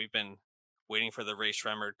Lee. We've been waiting for the Ray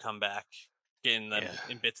Shremmerd comeback, getting them Yeah.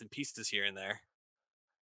 in bits and pieces here and there.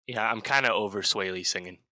 Yeah, I'm kind of over Sway Lee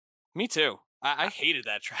singing. Me too. I hated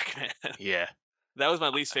that track, man. Yeah. That was my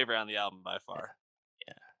least favorite on the album by far.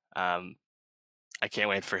 Um, I can't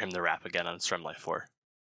wait for him to rap again on Strum Life 4.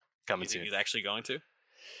 Coming You think soon. he's actually going to?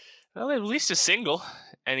 Well, at least a single,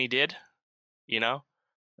 and he did, a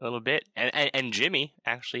little bit. And Jimmy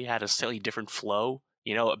actually had a slightly different flow,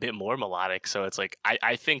 a bit more melodic. So it's like,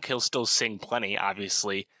 I think he'll still sing plenty.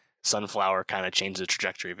 Obviously, Sunflower kind of changed the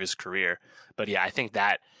trajectory of his career. But yeah, I think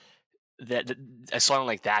that a song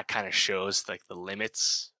like that kind of shows like the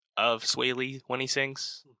limits of Sway Lee when he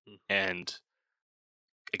sings. Mhm. And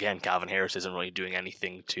again, Calvin Harris isn't really doing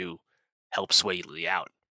anything to help Sway Lee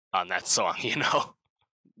out on that song,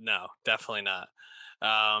 No, definitely not.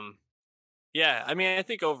 Um, yeah, I mean, I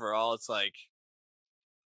think overall it's like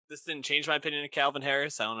this didn't change my opinion of Calvin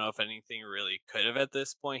Harris. I don't know if anything really could have at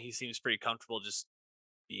this point. He seems pretty comfortable just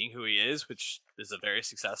being who he is, which is a very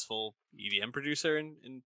successful EDM producer and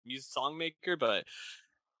music song maker. But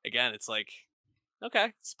again, it's like,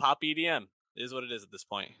 okay, it's pop EDM. It is what it is at this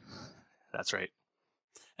point. That's right.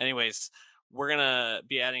 Anyways, we're gonna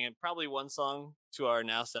be adding probably one song to our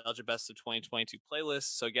Nostalgia Best of 2022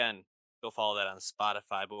 playlist. So again, go follow that on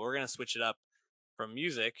Spotify. But we're gonna switch it up from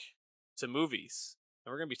music to movies,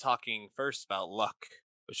 and we're gonna be talking first about Luck,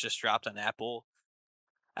 which just dropped on Apple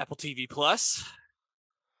TV Plus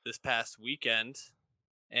this past weekend.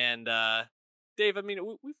 And Dave, I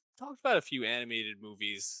mean, we've talked about a few animated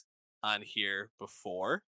movies on here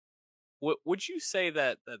before. Would you say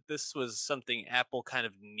that this was something Apple kind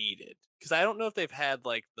of needed? Because I don't know if they've had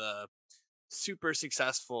like the super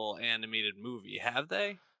successful animated movie, have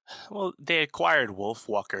they? Well, they acquired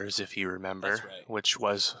Wolfwalkers, if you remember, That's right. which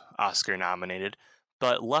was Oscar nominated.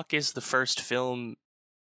 But Luck is the first film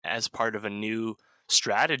as part of a new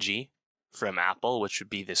strategy from Apple, which would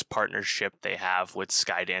be this partnership they have with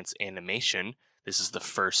Skydance Animation. This is the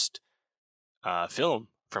first film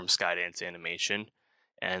from Skydance Animation,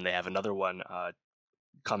 and they have another one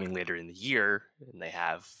coming later in the year. And they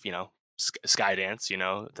have, Skydance,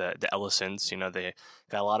 the Ellisons, they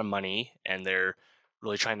got a lot of money, and they're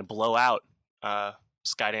really trying to blow out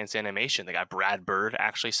Skydance Animation. They got Brad Bird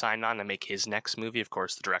actually signed on to make his next movie. Of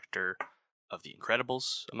course, the director of The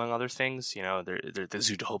Incredibles, among other things. The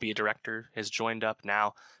Zootopia director has joined up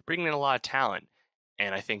now, bringing in a lot of talent.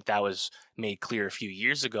 And I think that was made clear a few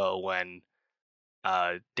years ago when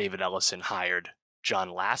David Ellison hired John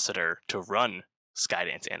Lasseter to run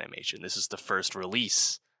Skydance Animation. This is the first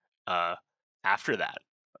release after that,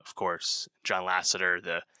 of course. John Lasseter,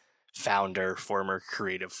 the founder, former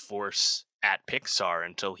creative force at Pixar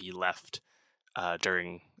until he left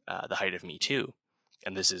during the height of Me Too.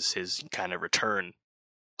 And this is his kind of return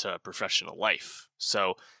to professional life.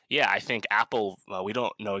 So, yeah, I think Apple, we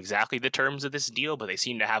don't know exactly the terms of this deal, but they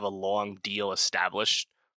seem to have a long deal established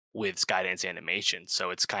with Skydance Animation. So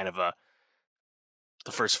it's kind of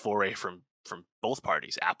the first foray from both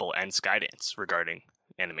parties, Apple and Skydance, regarding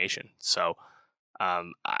animation. So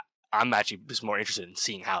I'm actually just more interested in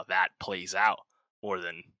seeing how that plays out more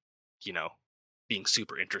than, being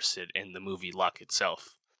super interested in the movie Luck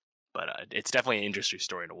itself. But it's definitely an industry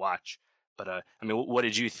story to watch. But I mean, what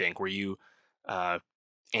did you think? Were you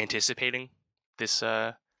anticipating this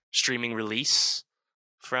streaming release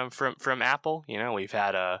from Apple? We've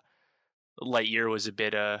had Lightyear was a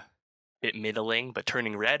bit middling, but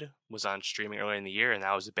Turning Red was on streaming earlier in the year, and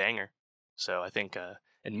that was a banger. So I think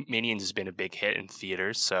and Minions has been a big hit in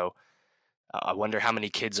theaters. So I wonder how many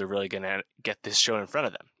kids are really going to get this show in front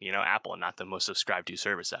of them. Apple, not the most subscribed to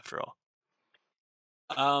service after all.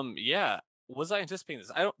 Yeah. Was I anticipating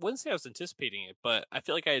this? Wouldn't say I was anticipating it, but I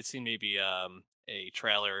feel like I had seen maybe a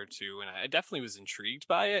trailer or two, and I definitely was intrigued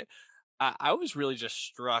by it. I was really just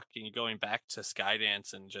struck in going back to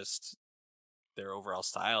Skydance and just their overall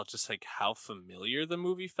style, just like how familiar the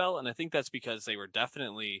movie felt. And I think that's because they were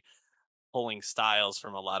definitely pulling styles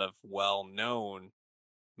from a lot of well-known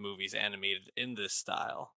movies animated in this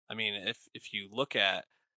style. I mean, if you look at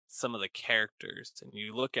some of the characters and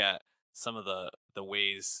you look at some of the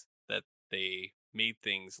ways that they made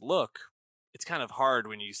things look, it's kind of hard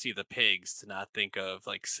when you see the pigs to not think of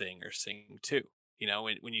like Sing or Sing 2.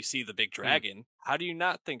 When you see the big dragon, how do you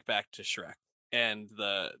not think back to Shrek and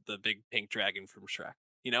the big pink dragon from Shrek?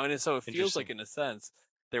 And so it feels like, in a sense,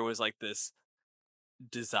 there was like this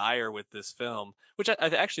desire with this film, which I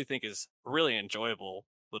actually think is a really enjoyable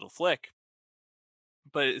little flick.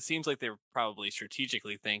 But it seems like they were probably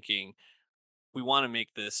strategically thinking, we want to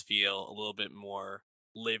make this feel a little bit more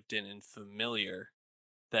lived in and familiar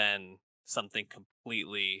than something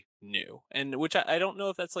completely new. And which I don't know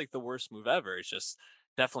if that's like the worst move ever. It's just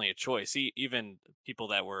definitely a choice. Even people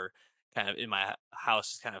that were kind of in my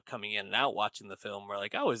house, kind of coming in and out watching the film, were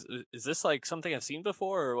like, "Oh, is this like something I've seen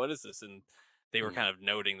before, or what is this?" And they were kind of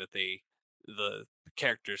noting that the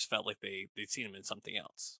characters felt like they'd seen them in something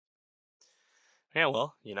else. Yeah,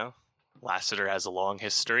 well, Lasseter has a long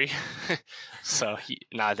history. So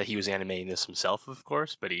not that he was animating this himself, of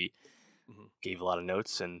course, but he gave a lot of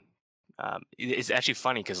notes. And it's actually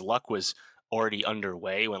funny because Luck was already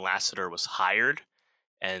underway when Lasseter was hired,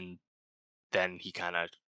 and then he kind of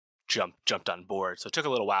jumped on board. So it took a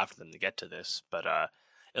little while for them to get to this, but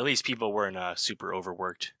at least people weren't super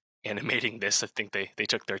overworked animating this. I think they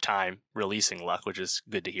took their time releasing Luck, which is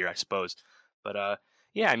good to hear, I suppose. But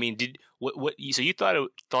yeah, I mean, so you thought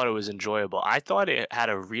it was enjoyable. I thought it had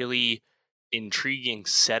a really intriguing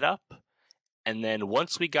setup, and then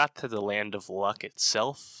once we got to the Land of Luck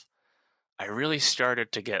itself, I really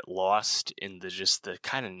started to get lost in the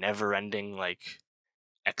kind of never-ending like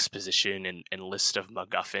exposition and list of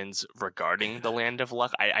MacGuffins regarding the Land of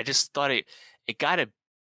Luck. I just thought it got a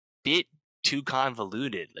bit too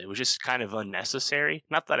convoluted. It was just kind of unnecessary.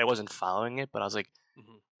 Not that I wasn't following it, but I was like,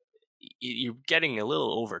 you're getting a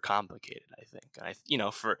little overcomplicated, I think.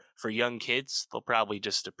 And for young kids, they'll probably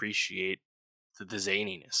just appreciate the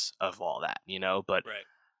zaniness of all that, But Right.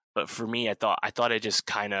 but for me, I thought it just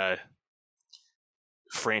kind of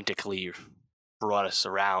frantically brought us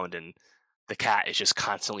around, and the cat is just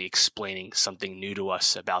constantly explaining something new to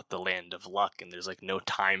us about the land of luck, and there's like no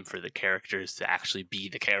time for the characters to actually be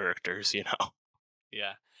the characters.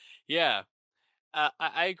 Yeah. Yeah.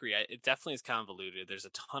 I agree. It definitely is convoluted. There's a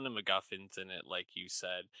ton of MacGuffins in it, like you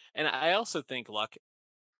said. And I also think Luck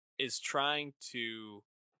is trying to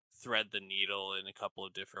thread the needle in a couple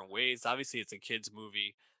of different ways. Obviously, it's a kids'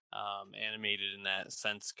 movie, animated in that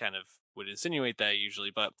sense, kind of would insinuate that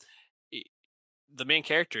usually. But it, the main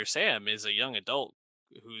character, Sam, is a young adult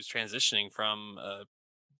who's transitioning from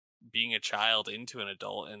being a child into an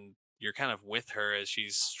adult, and you're kind of with her as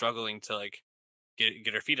she's struggling to like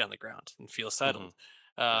get her feet on the ground and feel Mm-hmm. settled.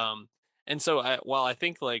 Yeah. And so while I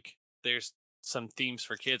think like there's some themes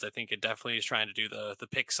for kids, I think it definitely is trying to do the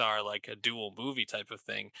Pixar like a dual movie type of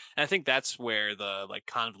thing. And I think that's where the like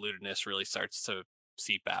convolutedness really starts to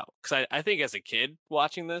seep out. Because I think as a kid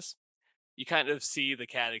watching this, you kind of see the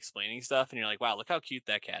cat explaining stuff and you're like, wow, look how cute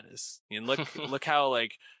that cat is. And look how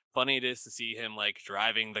like funny it is to see him like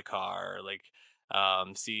driving the car, or, like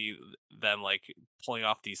see them like pulling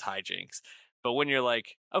off these hijinks. But when you're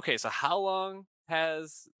like, okay, so how long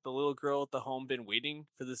has the little girl at the home been waiting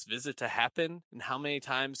for this visit to happen? And how many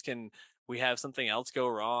times can we have something else go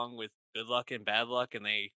wrong with good luck and bad luck, and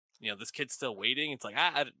this kid's still waiting? It's like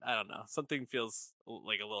I don't know, something feels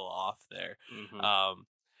like a little off there. Mm-hmm.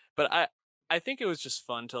 But I think it was just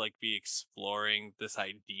fun to like be exploring this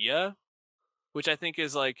idea, which I think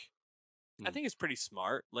is like I think is pretty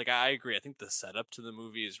smart. Like I agree. I think the setup to the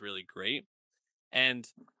movie is really great. And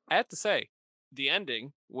I have to say, the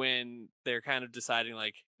ending when they're kind of deciding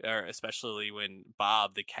like, or especially when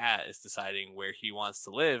Bob the cat is deciding where he wants to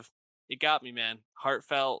live, it got me, man.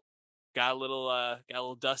 Heartfelt. Got a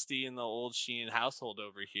little dusty in the old Sheen household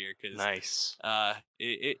over here, because Nice.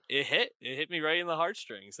 it hit me right in the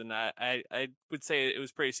heartstrings, and I would say it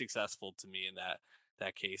was pretty successful to me in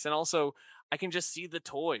that case. And also, I can just see the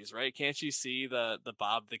toys, right? Can't you see the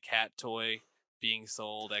Bob the cat toy being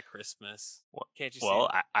sold at Christmas? Can't you see Well,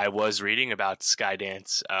 it? I was reading about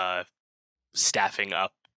Skydance staffing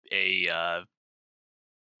up a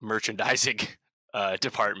merchandising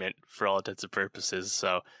department for all intents and purposes.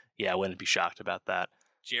 So yeah, I wouldn't be shocked about that.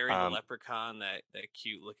 Jerry the leprechaun, that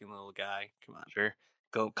cute looking little guy. Come on. Sure.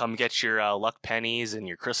 Come get your luck pennies and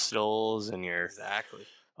your crystals and your Exactly.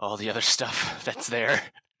 all the other stuff that's there.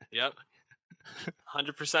 Yep.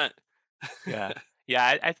 100%. Yeah.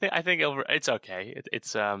 Yeah, I think it's okay.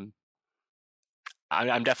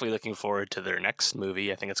 I'm definitely looking forward to their next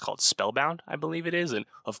movie. I think it's called Spellbound, I believe it is, and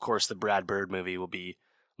of course the Brad Bird movie will be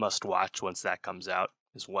must watch once that comes out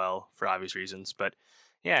as well for obvious reasons. But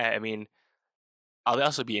yeah, I mean, I'll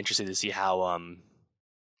also be interested to see how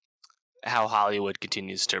Hollywood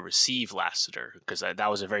continues to receive Lasseter, because that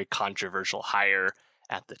was a very controversial hire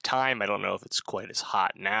at the time. I don't know if it's quite as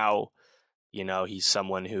hot now. He's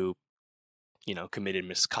someone who committed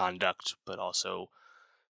misconduct, but also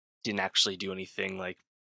didn't actually do anything like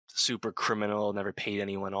super criminal, never paid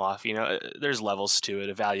anyone off. There's levels to it.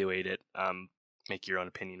 Evaluate it. Make your own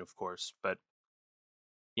opinion, of course. But,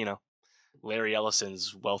 Larry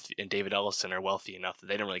Ellison's wealthy and David Ellison are wealthy enough that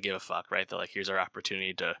they don't really give a fuck, right? They're like, here's our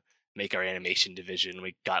opportunity to make our animation division.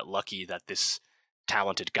 We got lucky that this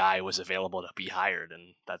talented guy was available to be hired,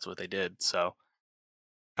 and that's what they did. So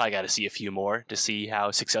probably got to see a few more to see how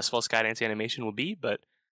successful Skydance Animation will be, but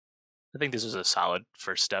I think this was a solid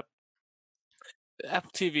first step.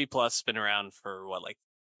 Apple TV Plus has been around for what, like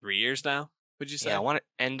 3 years now? Would you say? Yeah, I want it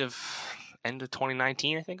end of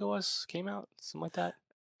 2019. I think it was came out, something like that.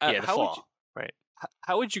 The how fall, right?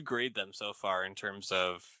 How would you grade them so far in terms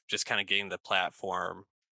of just kind of getting the platform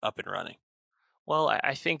up and running? Well,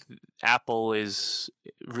 I think Apple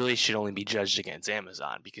really should only be judged against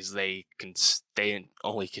Amazon, because they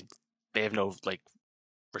have no like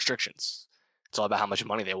restrictions. It's all about how much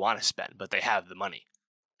money they want to spend, but they have the money,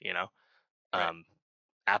 Right.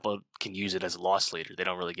 Apple can use it as a loss leader. They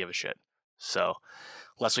don't really give a shit. So,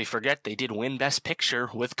 lest we forget, they did win Best Picture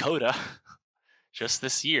with Coda just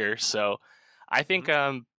this year. So, I think,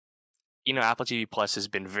 Apple TV Plus has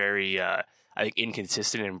been very, I think,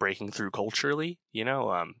 inconsistent in breaking through culturally.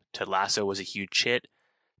 Ted Lasso was a huge hit.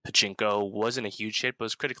 Pachinko wasn't a huge hit, but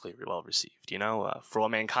was critically well received. For All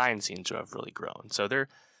Mankind seems to have really grown. So they're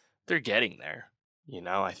getting there.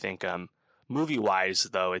 I think movie wise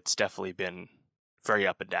though, it's definitely been very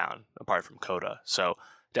up and down, apart from Coda. So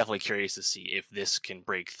definitely curious to see if this can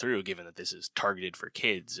break through, given that this is targeted for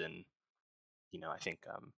kids. And, I think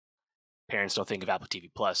parents don't think of Apple TV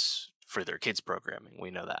Plus for their kids programming.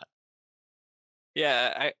 We know that.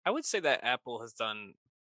 Yeah, I would say that Apple has done.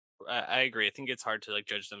 I agree. I think it's hard to like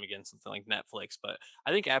judge them against something like Netflix, but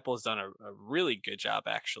I think Apple has done a really good job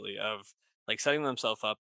actually of like setting themselves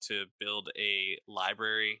up to build a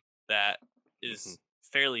library that Hmm. is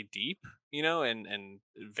fairly deep, and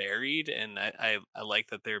varied. And I like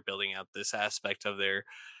that they're building out this aspect of their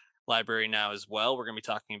library now as well. We're going to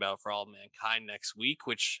be talking about For All Mankind next week,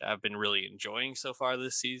 which I've been really enjoying so far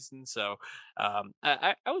this season. So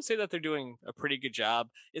I would say that they're doing a pretty good job.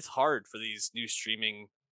 It's hard for these new streaming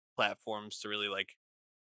platforms to really like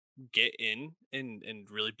get in and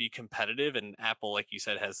really be competitive, and Apple, like you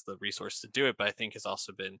said, has the resource to do it, but I think has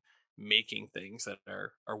also been making things that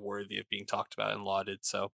are worthy of being talked about and lauded.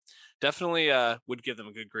 So definitely would give them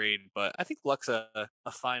a good grade, but I think Luck's a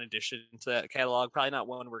fine addition to that catalog. Probably not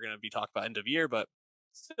one we're going to be talking about end of year, but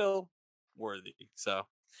still worthy. So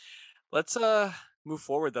let's move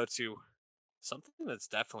forward though to something that's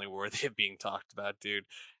definitely worthy of being talked about, dude.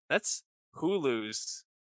 That's Hulu's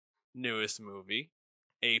newest movie,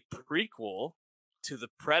 a prequel to the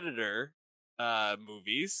Predator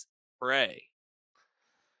movies, Prey.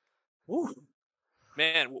 Woo.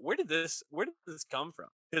 Man, where did this come from?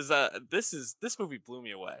 Because this movie blew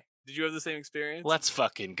me away. Did you have the same experience? Let's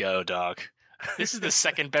fucking go, dog. This is the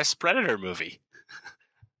second best Predator movie.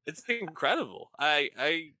 It's incredible.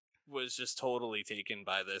 I was just totally taken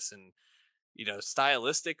by this, and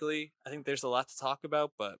stylistically, I think there's a lot to talk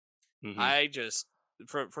about, but Hmm. I just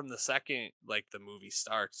from the second like the movie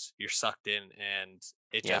starts, you're sucked in, and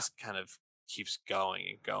it Yeah. just kind of keeps going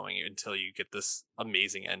and going until you get this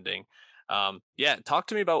amazing ending. Yeah, talk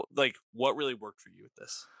to me about like what really worked for you with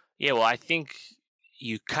this. Yeah, well, I think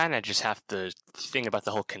you kind of just have to think about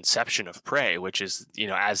the whole conception of Prey, which is,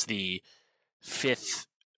 as the fifth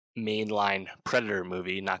mainline Predator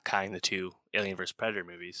movie, not counting the two Alien vs. Predator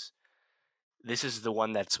movies, this is the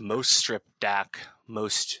one that's most stripped back,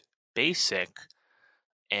 most basic,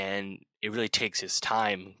 and it really takes its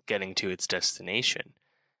time getting to its destination.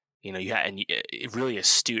 You had a really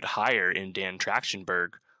astute hire in Dan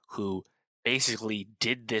Trachtenberg, who basically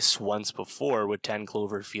did this once before with 10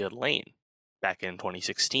 Cloverfield Lane back in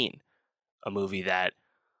 2016, a movie that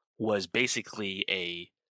was basically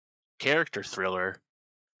a character thriller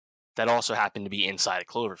that also happened to be inside a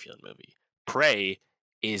Cloverfield movie. Prey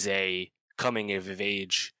is a coming of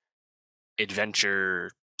age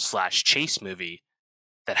adventure slash chase movie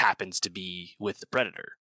that happens to be with the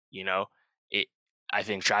Predator. You know, it. I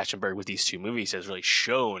think Trachtenberg with these two movies has really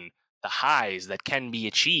shown the highs that can be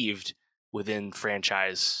achieved within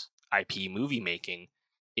franchise IP movie making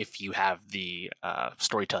if you have the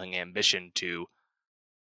storytelling ambition to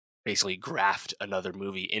basically graft another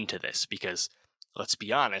movie into this. Because let's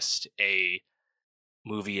be honest, a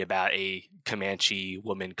movie about a Comanche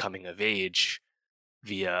woman coming of age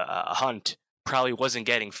via a hunt probably wasn't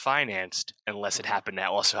getting financed unless it Hmm. happened to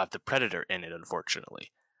also have the Predator in it,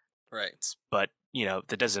 unfortunately. Right. But,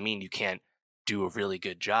 that doesn't mean you can't do a really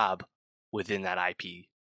good job within that IP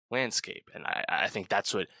landscape. And I think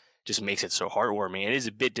that's what just makes it so heartwarming. It is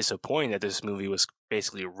a bit disappointing that this movie was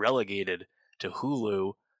basically relegated to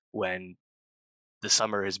Hulu when the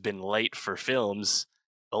summer has been late for films.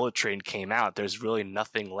 Bullet Train came out. There's really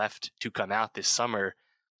nothing left to come out this summer.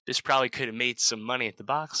 This probably could have made some money at the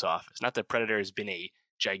box office. Not that Predator has been a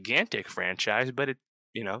gigantic franchise, but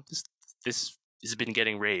this has been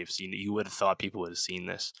getting raves. You would have thought people would have seen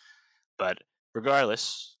this, but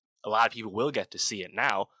regardless, a lot of people will get to see it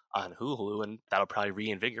now on Hulu, and that'll probably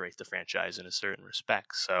reinvigorate the franchise in a certain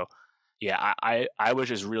respect. So, yeah, I was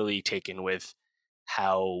just really taken with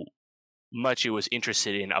how much it was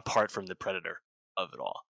interested in apart from the Predator of it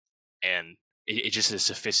all, and it just is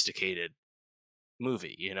a sophisticated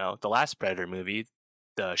movie. The last Predator movie,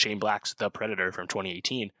 the Shane Black's The Predator from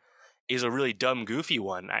 2018, is a really dumb, goofy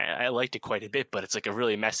one. I liked it quite a bit, but it's like a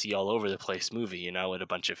really messy, all over the place movie, with a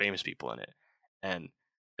bunch of famous people in it. And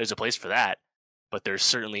there's a place for that, but there's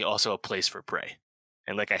certainly also a place for Prey.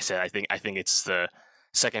 And like I said, I think it's the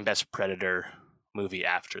second best Predator movie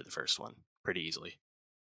after the first one, pretty easily.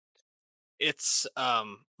 It's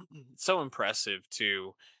so impressive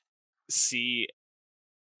see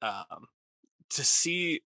um to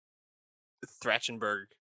see Thrachenberg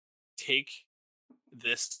take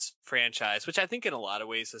this franchise, which I think in a lot of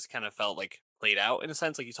ways has kind of felt like played out in a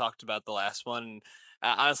sense. Like you talked about the last one.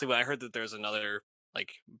 Honestly, when I heard that there's another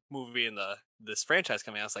like movie in the this franchise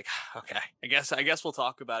coming out, I was like, okay, I guess we'll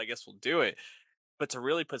talk about it. I guess we'll do it. but to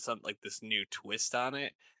really put some like this new twist on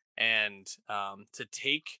it, and to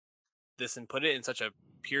take this and put it in such a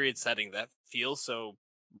period setting that feels so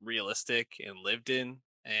realistic and lived in,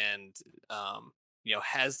 and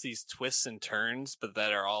has these twists and turns, but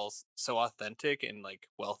that are all so authentic and like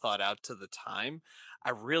well thought out to the time.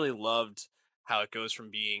 I really loved how it goes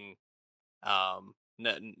from being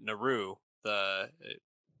Naru, the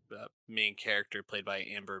main character played by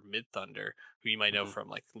Amber Midthunder, who you might know Mhm. from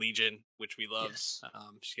like Legion, which we loved. Yes.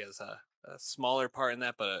 She has a smaller part in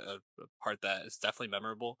that, but a part that is definitely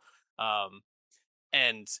memorable. Um,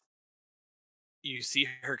 and you see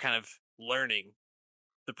her kind of learning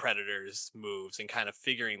the Predator's moves and kind of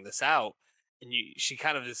figuring this out, and she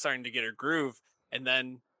kind of is starting to get her groove, and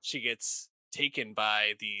then she gets taken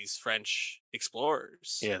by these French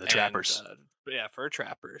explorers Yeah, the and trappers. yeah, fur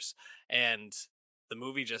trappers, and the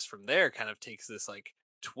movie just from there kind of takes this like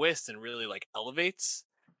twist and really like elevates,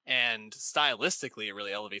 and stylistically it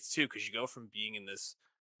really elevates too, because you go from being in this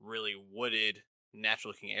really wooded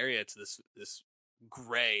natural looking area to this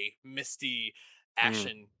gray misty Mm,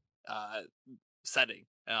 ashen uh setting,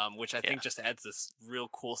 which I think yeah. just adds this real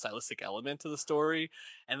cool stylistic element to the story.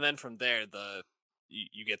 And then from there,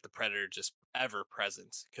 you get the predator just ever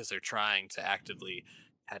present because they're trying to actively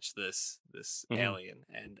catch this Hmm. alien,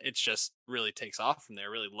 and it just really takes off from there.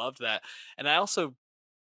 I really loved that, and I also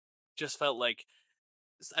just felt like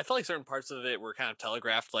I felt like certain parts of it were kind of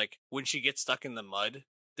telegraphed. Like when she gets stuck in the mud,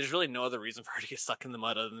 there's really no other reason for her to get stuck in the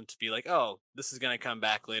mud other than to be like, oh, this is going to come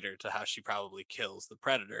back later to how she probably kills the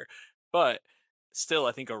predator. But still,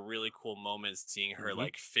 I think a really cool moment is seeing her Hmm.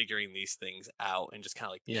 like figuring these things out and just kind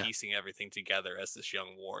of like Yeah. piecing everything together as this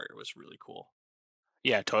young warrior was really cool.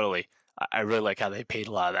 Yeah, totally. I really like how they paid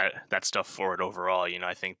a lot of that stuff forward overall.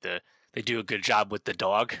 I think they do a good job with the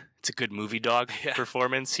dog. It's a good movie dog Yeah.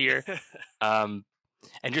 performance here. Um,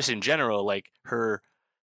 and just in general, like her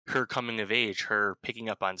coming of age, her picking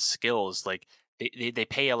up on skills, like they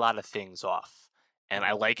pay a lot of things off. And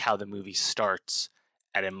I Mhm. like how the movie starts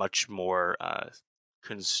at a much more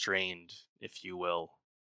constrained, if you will,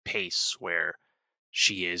 pace where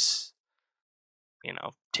she is,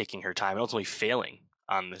 taking her time and ultimately failing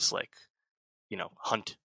on this like,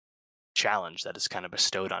 hunt challenge that is kind of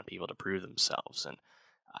bestowed on people to prove themselves. And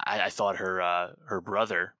I thought her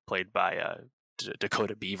brother, played by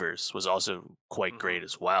Dakota Beavers, was also quite Mhm. great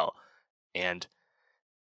as well. And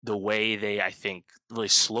the way they, I think, really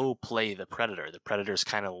slow play the predator. The predator's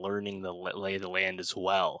kind of learning the lay of the land as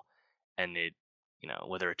well, and it,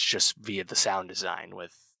 whether it's just via the sound design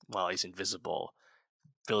with while he's invisible,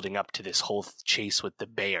 building up to this whole chase with the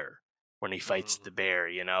bear when he fights the Mhm.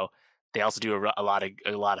 bear. They also do a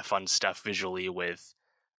lot of fun stuff visually with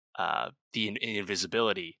the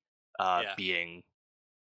invisibility Yeah. being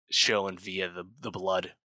shown via the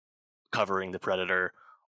blood covering the predator,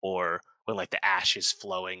 or when like the ash is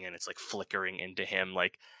flowing and it's like flickering into him.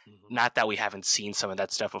 Like, Mhm. not that we haven't seen some of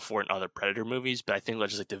that stuff before in other Predator movies, but I think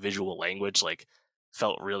just like the visual language like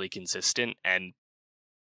felt really consistent, and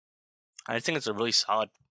I think it's a really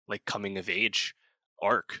solid like coming of age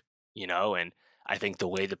arc, and I think the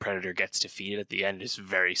way the Predator gets defeated at the end is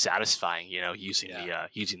very satisfying. Using Yeah.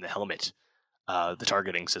 the helmet, the Mhm.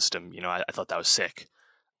 targeting system. I thought that was sick.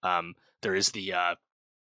 There is the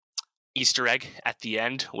Easter egg at the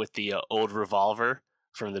end with the old revolver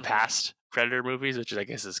from the Mhm. past Predator movies, which I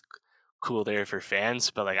guess is cool there for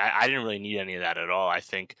fans. But like, I didn't really need any of that at all. I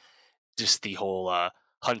think just the whole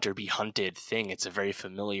hunter be hunted thing. It's a very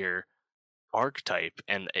familiar archetype,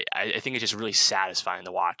 and I think it's just really satisfying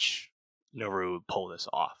to watch Naru pull this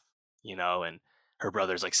off. And her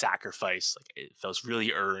brother's like sacrifice, like it feels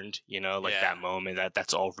really earned. Like Yeah. that moment.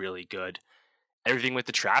 That's all really good. Everything with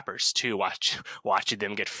the trappers too. Watching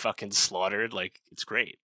them get fucking slaughtered, like it's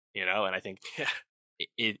great. And I think Yeah.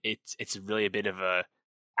 it's really a bit of a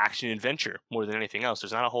action adventure more than anything else.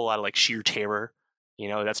 There's not a whole lot of like sheer terror.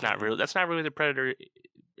 Mhm. That's not really the Predator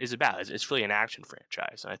is about. It's really an action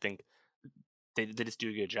franchise, and I think they just do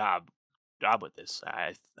a good job with this.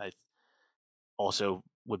 I also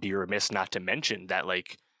would be remiss not to mention that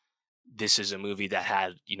like this is a movie that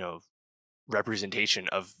had representation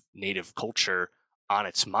of native culture on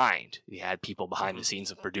its mind. You had people behind the Mhm.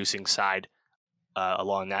 scenes of producing side.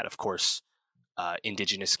 Along that, of course,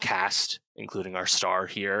 indigenous cast, including our star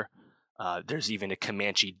here. There's even a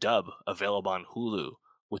Comanche dub available on Hulu,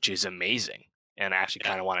 which is amazing, and I actually Yeah.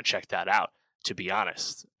 kind of want to check that out. To be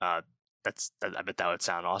honest, I bet that would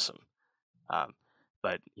sound awesome. Um,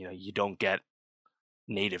 but you don't get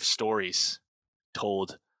native stories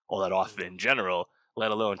told all that often Mhm. in general,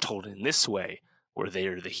 let alone told in this way, where they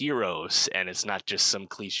are the heroes and it's not just some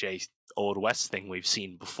cliche old west thing we've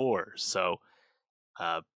seen before. So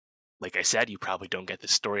Uh, like I said, you probably don't get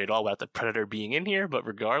this story at all without the predator being in here. But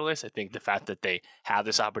regardless, I think the fact that they have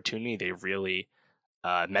this opportunity, they really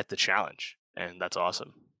met the challenge, and that's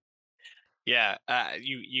awesome. Yeah,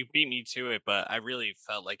 you beat me to it, but I really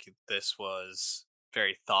felt like this was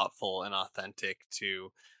very thoughtful and authentic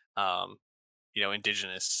to, um,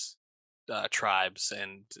 indigenous tribes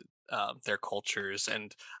and their cultures,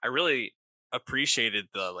 and I really appreciated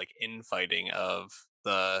the like infighting of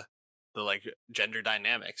the like gender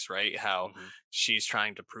dynamics, right? How Hmm. she's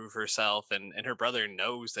trying to prove herself, and her brother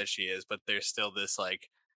knows that she is, but there's still this like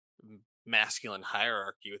masculine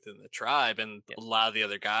hierarchy within the tribe, and Yeah. a lot of the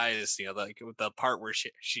other guys, like with the part where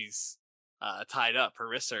she's tied up, her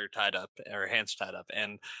wrists are tied up, her hands tied up,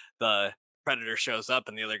 and the predator shows up,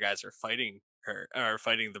 and the other guys are fighting her, or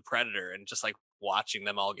fighting the predator, and just like watching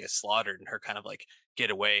them all get slaughtered, and her kind of like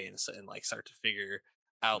get away, and like start to figure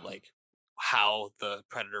out Hmm. like how the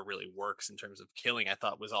predator really works in terms of killing. I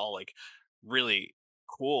thought was all like really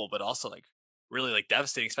cool, but also like really like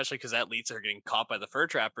devastating, especially because that leads to her getting caught by the fur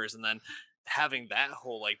trappers, and then having that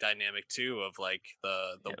whole like dynamic too of like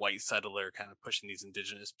the Yeah. white settler kind of pushing these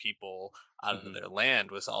indigenous people out of Hmm. their land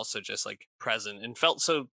was also just like present and felt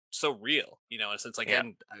so real, in a sense. Like, Yeah.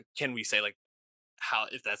 and can we say like how,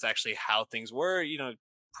 if that's actually how things were,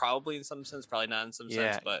 probably in some sense, probably not in some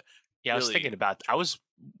sense, Yeah. but Yeah, I was really, thinking about. I was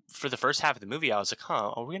for the first half of the movie. I was like, "Huh,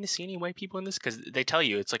 are we going to see any white people in this?" Because they tell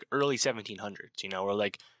you it's like early 1700s, or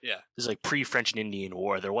like yeah. there's like pre-French and Indian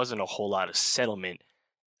War. There wasn't a whole lot of settlement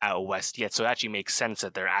out west yet, so it actually makes sense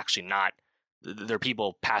that they're actually not. They're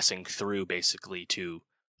people passing through basically to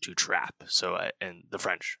trap. So and the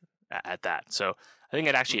French at that. So I think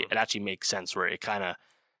Mhm. it actually makes sense where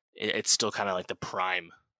it's still kind of like the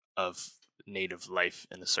prime of native life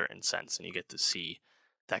in a certain sense, and you get to see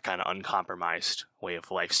that kind of uncompromised way of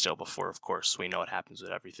life still before, of course, we know what happens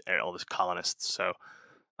with everything, all the colonists. So,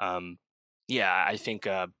 um, yeah, I think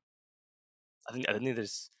this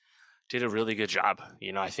did a really good job.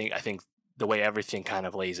 I think the way everything kind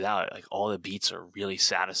of lays out, like all the beats are really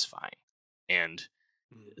satisfying, and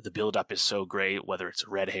Mhm. the build up is so great. Whether it's a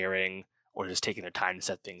red herring or just taking their time to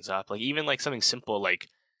set things up, like even like something simple like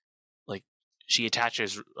she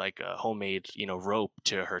attaches like a homemade rope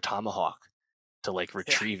to her tomahawk to like Yeah.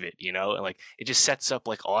 retrieve it, and like it just sets up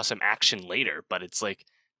like awesome action later, but it's like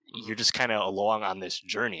Mhm. you're just kind of along on this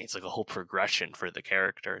journey. It's like a whole progression for the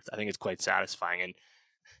character. I think it's quite satisfying. And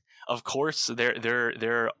of course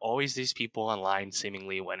there are always these people online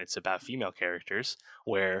seemingly when it's about female characters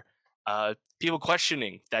where people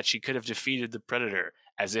questioning that she could have defeated the predator,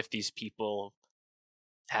 as if these people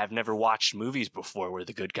have never watched movies before where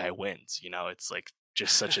the good guy wins. It's like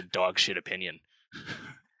just such a dog shit opinion.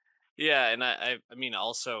 Yeah, and I mean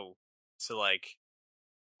also to like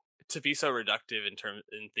to be so reductive in term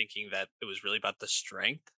in thinking that it was really about the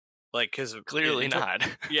strength, like because Clearly not.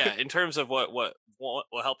 yeah, in terms of what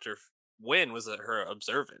helped her win was that her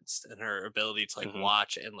observance and her ability to like Hmm.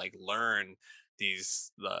 watch and like learn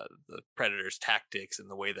the predator's tactics and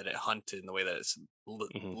the way that it hunted and the way that it's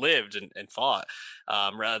Hmm. lived and fought,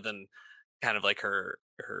 rather than kind of like her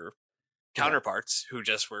Yeah. counterparts who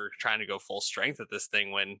just were trying to go full strength at this thing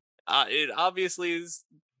when it obviously is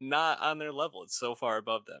not on their level. It's so far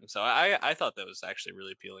above them. So I thought that was actually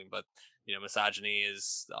really appealing. But misogyny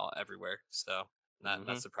is all everywhere. So not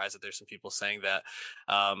Hmm. surprised that there's some people saying that.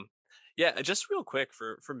 Um, yeah, just real quick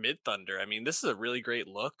for Mid Thunder. I mean, this is a really great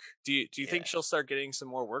look. Do you think Yeah. she'll start getting some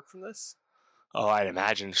more work from this? Oh, I'd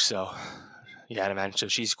imagine so. Yeah, I'd imagine so.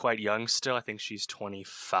 She's quite young still. I think she's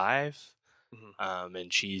 25. Mhm.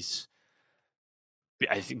 And she's,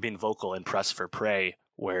 I think, been vocal in Press for Prey,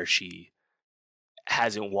 where she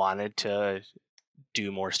hasn't wanted to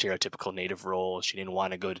do more stereotypical native roles. She didn't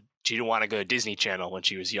want to go to Disney Channel when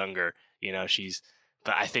she was younger.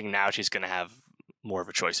 But I think now she's going to have more of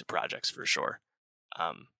a choice of projects for sure.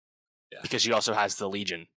 Um, Yeah. because she also has the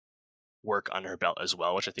Legion work under her belt as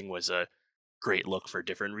well, which I think was a great look for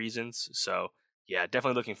different reasons. So yeah,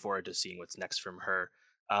 definitely looking forward to seeing what's next from her.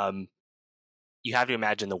 Um, you have to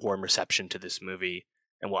imagine the warm reception to this movie,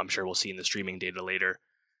 and what I'm sure we'll see in the streaming data later.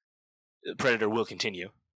 Predator will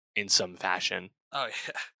continue in some fashion. Oh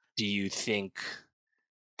yeah. Do you think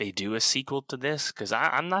they do a sequel to this? Because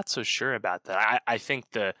I'm not so sure about that. I think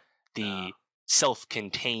No. the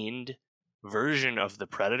self-contained version of the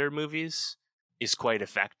Predator movies is quite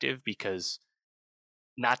effective, because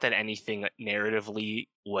not that anything narratively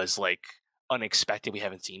was like unexpected we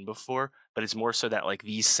haven't seen before, but it's more so that like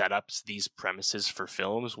these setups, these premises for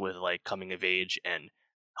films with like coming of age and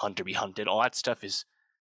hunter be hunted, all that stuff is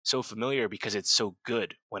so familiar because it's so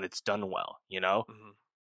good when it's done well. Mhm.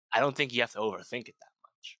 I don't think you have to overthink it that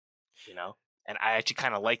much, you know? And I actually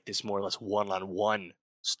kind of like this more or less one-on-one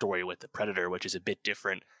story with the Predator, which is a bit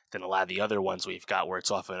different than a lot of the other ones we've got, where it's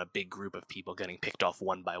often a big group of people getting picked off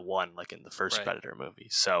one by one, like in the first Predator movie.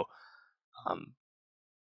 So, I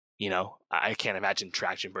can't imagine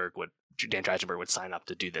Dan Trachtenberg would sign up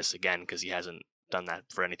to do this again, because he hasn't done that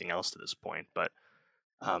for anything else to this point. But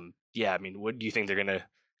yeah, I mean, what do you think, they're gonna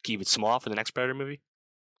keep it small for the next Predator movie?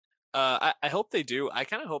 I hope they do. I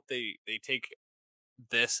kind of hope they take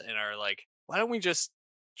this and are like, why don't we just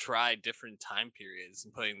try different time periods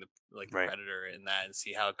and putting the Right. Predator in that and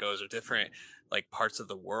see how it goes, or different like parts of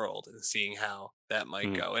the world and seeing how that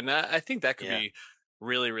might go. And I think that could be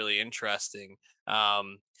really, really interesting.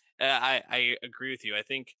 I agree with you. I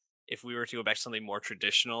think if we were to go back to something more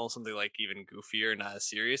traditional, something like even goofier, not as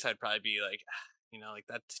serious, I'd probably be like, like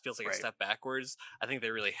that feels like a step backwards. I think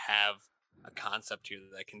they really have a concept here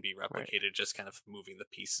that can be replicated, just kind of moving the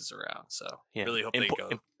pieces around. So really hope they go.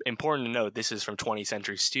 Important to note, this is from 20th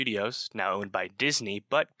Century Studios, now owned by Disney,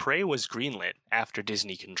 but Prey was greenlit after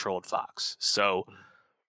Disney controlled Fox. So,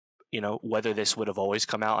 whether this would have always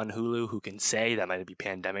come out on Hulu, who can say? That might be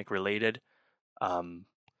pandemic related,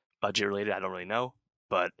 budget related, I don't really know.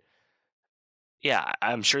 But yeah,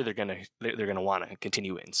 I'm sure they're gonna want to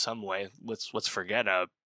continue it in some way. Let's forget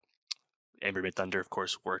Angry Bird Thunder, of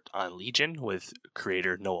course, worked on Legion with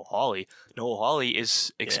creator Noah Hawley. Noah Hawley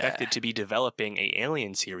is expected to be developing a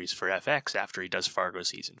Alien series for FX after he does Fargo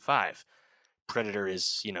season 5. Predator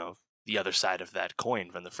is, the other side of that coin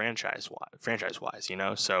from the franchise-wise,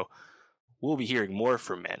 So we'll be hearing more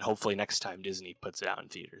from it. Hopefully next time Disney puts it out in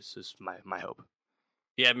theaters is my hope.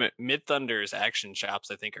 Yeah, Mid-Thunder's action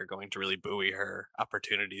chops, I think, are going to really buoy her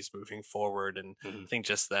opportunities moving forward. And I think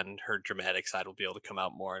just then her dramatic side will be able to come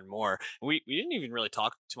out more and more. We didn't even really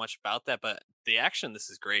talk too much about that, but the action, this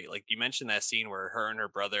is great. Like you mentioned that scene where her and her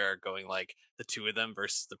brother are going, like the two of them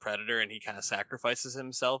versus the Predator, and he kind of sacrifices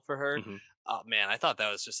himself for her. Oh man, I thought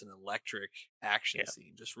that was just an electric action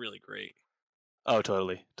scene, just really great. Oh,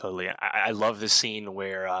 totally. I love this scene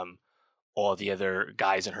where all the other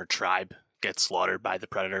guys in her tribe get slaughtered by the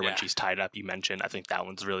Predator when she's tied up. You mentioned, I think that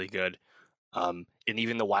one's really good. And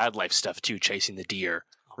even the wildlife stuff too, chasing the deer,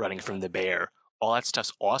 running from the bear, all that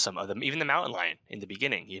stuff's awesome. Even the mountain lion in the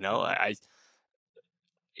beginning,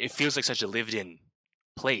 it feels like such a lived-in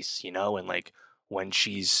place, and like when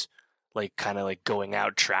she's like kind of like going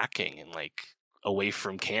out tracking and like away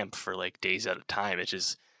from camp for like days at a time, it's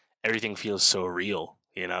just everything feels so real,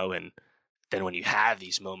 and then when you have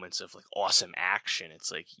these moments of like awesome action,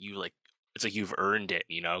 it's like you've earned it,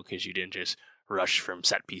 because you didn't just rush from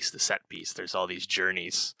set piece to set piece. There's all these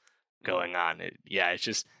journeys going on.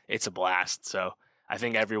 It's a blast. So I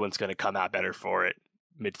think everyone's going to come out better for it.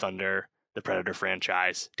 Mid-Thunder, the Predator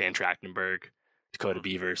franchise, Dan Trachtenberg, Dakota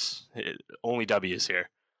Beavers. Only W's here.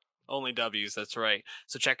 Only W's, that's right.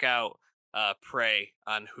 So check out Prey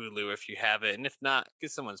on Hulu if you have it. And if not,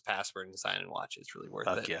 get someone's password and sign and watch it. It's really worth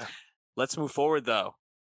it. Yeah. Let's move forward, though,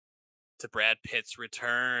 to Brad Pitt's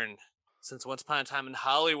return. Since Once Upon a Time in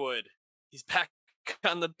Hollywood, he's back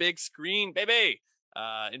on the big screen, baby,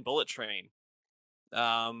 in Bullet Train.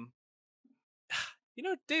 Dave,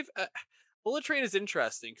 Bullet Train is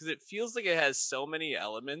interesting because it feels like it has so many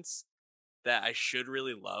elements that I should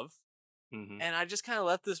really love. And I just kind of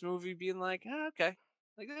left this movie being like, okay.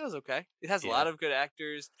 Like, that was okay. It has a lot of good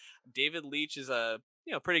actors. David Leitch is a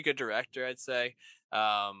pretty good director, I'd say.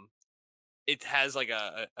 It has like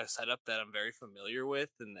a setup that I'm very familiar with,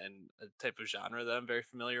 and a type of genre that I'm very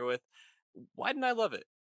familiar with. Why didn't I love it?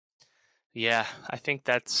 Yeah, I think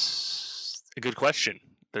that's a good question.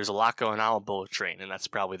 There's a lot going on with Bullet Train, and that's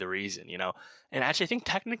probably the reason, And actually, I think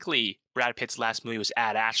technically Brad Pitt's last movie was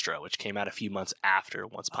Ad Astra, which came out a few months after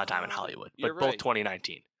Once Upon a Time in Hollywood, but both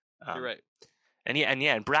 2019. You're right.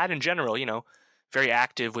 And Brad in general, very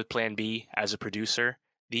active with Plan B as a producer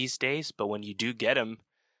these days. But when you do get him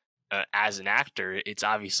as an actor, it's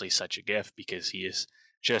obviously such a gift because he is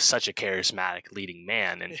just such a charismatic leading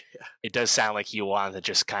man. And it does sound like he wanted to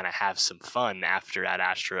just kind of have some fun after Ad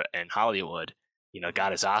Astra and Hollywood,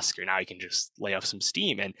 got his Oscar. Now he can just lay off some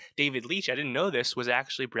steam. And David Leitch, I didn't know this, was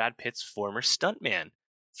actually Brad Pitt's former stuntman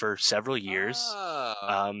for several years.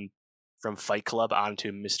 From Fight Club on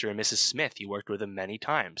to Mr. and Mrs. Smith. He worked with him many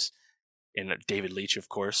times. And David Leitch, of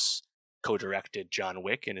course, co-directed John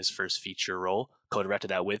Wick in his first feature role. Co-directed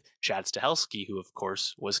that with Chad Stahelski, who, of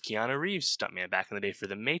course, was Keanu Reeves' stuntman back in the day for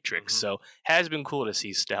The Matrix. So it has been cool to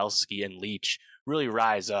see Stahelski and Leitch really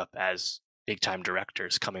rise up as big-time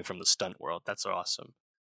directors coming from the stunt world. That's awesome.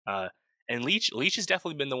 And Leitch has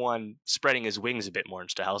definitely been the one spreading his wings a bit more in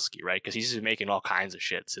Stahelski, right? Because he's been making all kinds of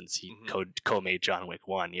shit since he co-made John Wick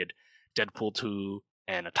 1. He had Deadpool 2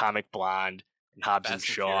 and Atomic Blonde, and Hobbs and Fast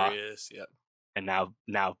and Shaw, Furious, yep. and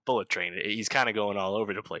now Bullet Train. He's kind of going all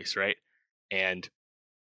over the place, right? And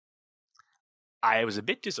I was a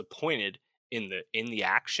bit disappointed in the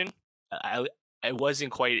action. I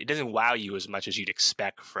wasn't quite. It doesn't wow you as much as you'd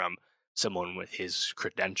expect from someone with his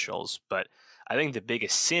credentials. But I think the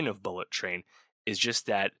biggest sin of Bullet Train is just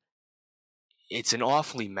that it's an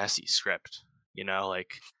awfully messy script. You know,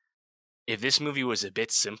 like if this movie was a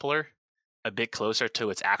bit simpler, a bit closer to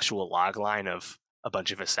its actual log line of a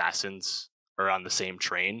bunch of assassins are on the same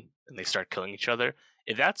train and they start killing each other,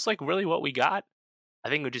 if that's like really what we got, I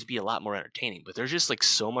think it would just be a lot more entertaining. But there's just like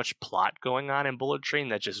so much plot going on in Bullet Train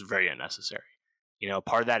that's just very unnecessary. You know,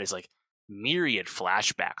 part of that is like myriad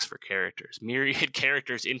flashbacks for characters, myriad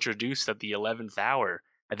characters introduced at the 11th hour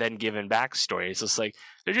and then given backstory. It's just like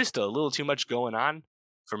there's just a little too much going on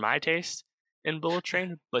for my taste in Bullet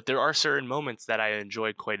Train. But there are certain moments that I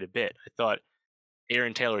enjoyed quite a bit. I thought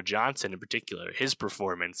Aaron Taylor Johnson in particular, his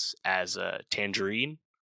performance as Tangerine,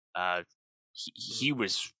 he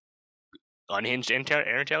was unhinged.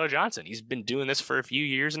 Aaron Taylor Johnson. He's been doing this for a few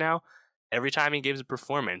years now. Every time he gives a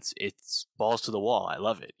performance, it's balls to the wall. I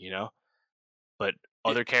love it, you know? But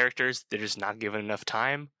other characters, they're just not given enough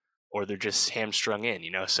time, or they're just hamstrung in,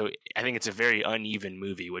 you know? So I think it's a very uneven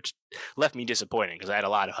movie, which left me disappointed because I had a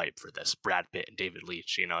lot of hype for this. Brad Pitt and David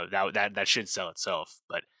Leitch, you know, that should sell itself.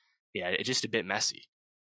 But yeah, it's just a bit messy.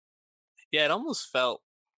 Yeah, it almost felt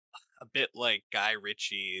a bit like Guy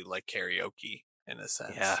Ritchie, like karaoke in a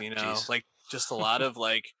sense, Yeah, you know, geez. like just a lot of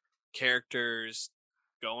like characters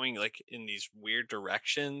going like in these weird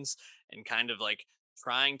directions and kind of like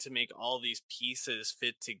trying to make all these pieces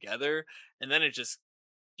fit together, and then it just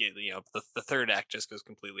you know the third act just goes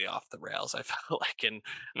completely off the rails. I felt like, and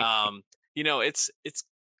you know, it's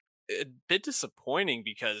a bit disappointing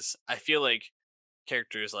because I feel like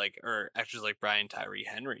characters like or actors like Brian Tyree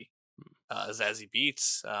Henry, Zazie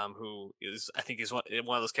Beetz, who is I think is one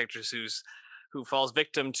of those characters who falls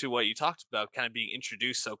victim to what you talked about, kind of being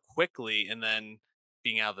introduced so quickly and then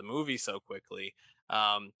being out of the movie so quickly.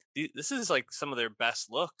 This is like some of their best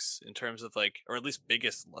looks in terms of like, or at least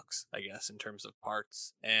biggest looks, I guess, in terms of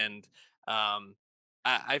parts. And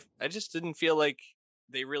I just didn't feel like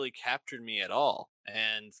they really captured me at all.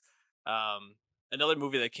 And another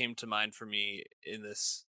movie that came to mind for me in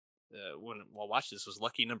this when I watched this was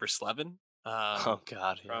Lucky Number 11, Oh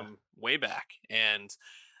God, yeah. from way back, and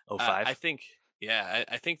Oh I five. think yeah,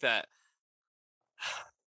 I think that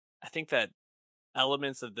I think that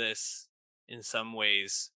elements of this in some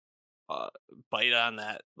ways uh, bite on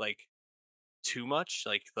that like too much,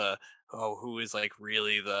 like the who is like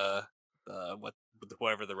really the what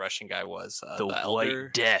whatever the Russian guy was, The the White elder,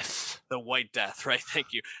 Death. the White Death, right? Thank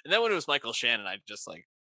you. And then when it was Michael Shannon, I just like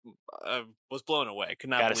was blown away. Could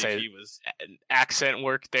not Gotta believe say, he was accent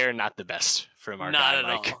work there, not the best from our not guy at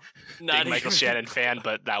Mike. all, Big not Michael even Shannon fan,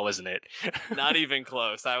 but that wasn't it. not even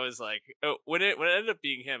close. I was like, oh, when it ended up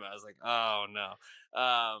being him, I was like, oh no.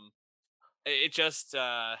 It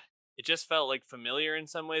just felt like familiar in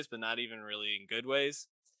some ways, but not even really in good ways.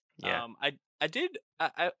 Yeah. I did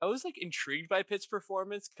I was like intrigued by Pitt's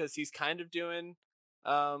performance because he's kind of doing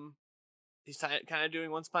um kind of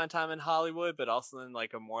doing Once Upon a Time in Hollywood, but also in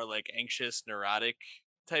like a more like anxious, neurotic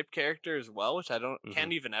type character as well, which I don't Hmm.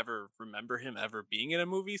 can't even ever remember him ever being in a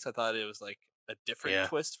movie. So I thought it was like a different Yeah.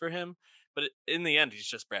 twist for him. But in the end, he's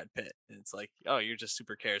just Brad Pitt, and it's like, oh, you're just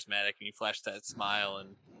super charismatic, and you flash that smile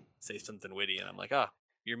and say something witty, and I'm like, oh,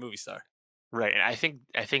 you're a movie star. Right. And I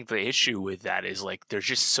think the issue with that is like there's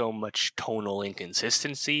just so much tonal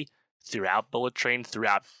inconsistency throughout Bullet Train,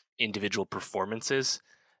 throughout individual performances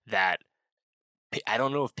that I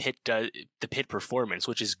don't know if Pitt does the Pitt performance,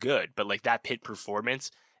 which is good, but like that Pitt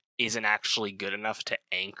performance isn't actually good enough to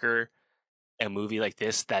anchor a movie like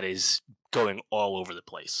this that is going all over the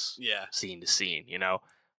place, Yeah, scene to scene, you know?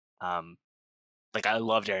 Um, like I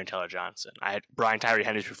loved Aaron Taylor Johnson. I had Brian Tyree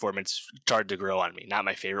Henry's performance started to grow on me. Not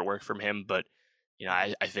my favorite work from him, but you know,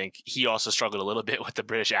 I think he also struggled a little bit with the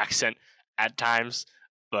British accent at times.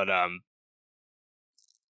 But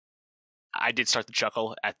I did start to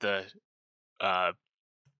chuckle at the uh,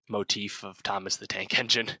 motif of Thomas the Tank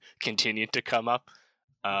Engine continued to come up.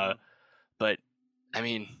 But I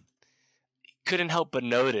mean, couldn't help but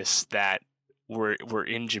notice that we're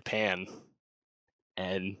in Japan,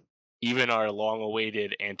 and even our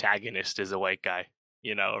long-awaited antagonist is a white guy.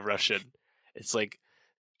 You know, a Russian. It's like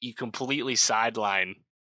you completely sideline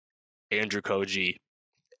Andrew Koji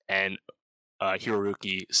and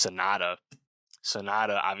Hiroyuki Sanada.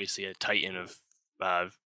 Sanada, obviously a titan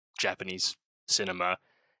of Japanese cinema,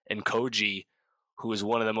 and Koji, who is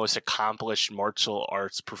one of the most accomplished martial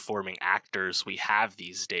arts performing actors we have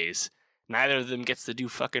these days, neither of them gets to do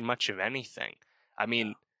fucking much of anything. I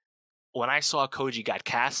mean, when I saw Koji got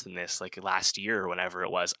cast in this, like last year or whenever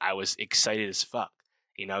it was, I was excited as fuck.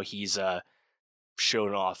 You know, he's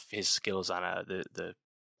shown off his skills on the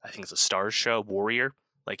I think it's a Stars show, Warrior.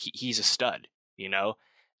 Like he's a stud, you know,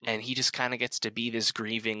 and he just kind of gets to be this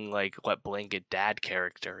grieving like wet blanket dad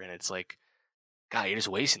character, and it's like, God, you're just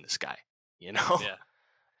wasting this guy, you know. Yeah.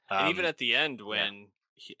 And even at the end, when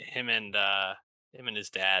him and his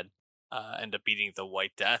dad end up beating the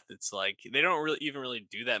White Death, it's like they don't really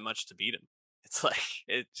do that much to beat him. It's like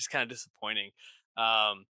it's just kind of disappointing.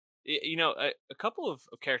 You know, a couple of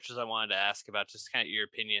characters I wanted to ask about, just kind of your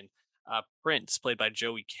opinion. Prince, played by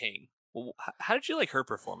Joey King. Well, how did you like her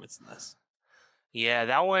performance in this? Yeah,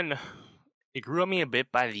 that one, it grew on me a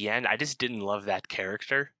bit by the end. I just didn't love that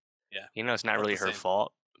character. Yeah, you know, it's not really her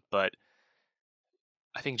fault, but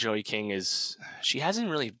I think Joey King she hasn't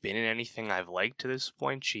really been in anything I've liked to this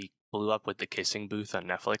point. She blew up with The Kissing Booth on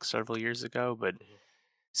Netflix several years ago, but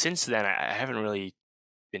since then I haven't really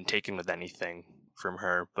been taken with anything from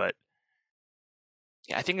her. But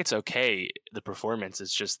yeah, I think it's okay. The performance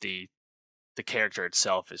is just the character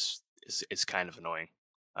itself is kind of annoying.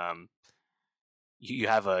 You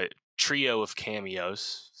have a trio of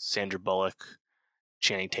cameos: Sandra Bullock,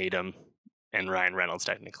 Channing Tatum, and Ryan Reynolds.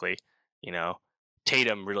 Technically, you know,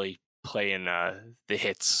 Tatum really playing the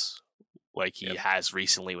hits like he has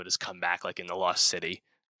recently with his comeback, like in The Lost City.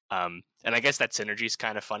 And I guess that synergy is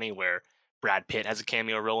kind of funny, where Brad Pitt has a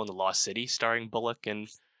cameo role in The Lost City starring Bullock and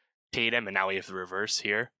Tatum, and now we have the reverse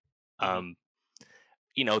here.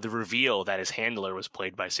 You know, the reveal that his handler was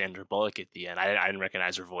played by Sandra Bullock at the end, I didn't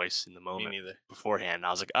recognize her voice in the moment beforehand. I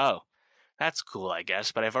was like, oh, that's cool, I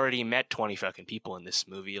guess. But I've already met 20 fucking people in this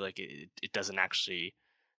movie. Like, it doesn't actually,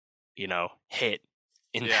 you know, hit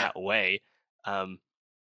in that way.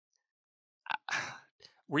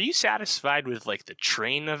 Were you satisfied with like the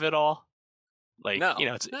train of it all? Like, no, you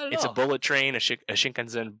know, it's a bullet train, a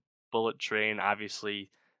Shinkansen bullet train, obviously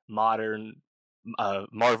modern,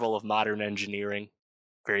 marvel of modern engineering,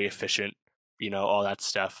 very efficient, you know, all that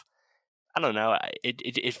stuff. I don't know.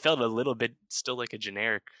 It felt a little bit still like a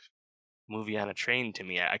generic movie on a train to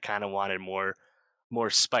me. I kind of wanted more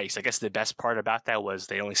spice. I guess the best part about that was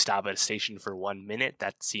they only stop at a station for 1 minute.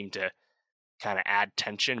 That seemed to kind of add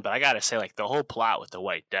tension. But I gotta say, like, the whole plot with the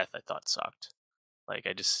White Death, I thought sucked. Like,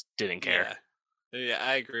 I just didn't care. Yeah,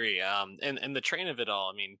 I agree. And the train of it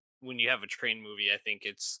all. I mean, when you have a train movie, I think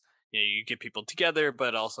it's, you know, you get people together,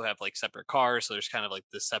 but also have like separate cars. So there's kind of like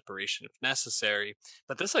this separation if necessary.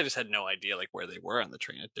 But this, I just had no idea like where they were on the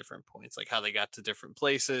train at different points, like how they got to different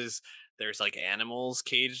places. There's like animals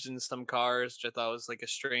caged in some cars, which I thought was like a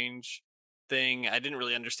strange thing. I didn't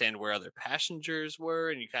really understand where other passengers were.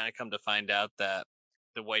 And you kind of come to find out that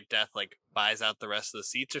the White Death like buys out the rest of the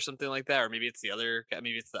seats or something like that. Or maybe it's the other,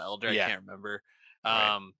 maybe it's the elder. I can't remember.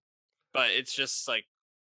 But it's just like,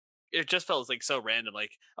 it just felt like so random.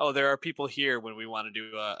 Like, oh, there are people here when we want to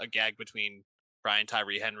do a gag between Brian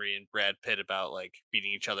Tyree Henry and Brad Pitt about like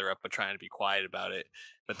beating each other up but trying to be quiet about it.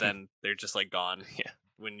 But then they're just like gone.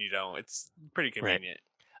 When you don't. It's pretty convenient.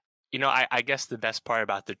 Right. You know, I guess the best part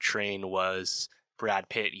about the train was Brad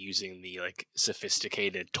Pitt using the like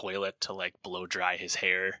sophisticated toilet to like blow dry his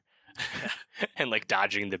hair and like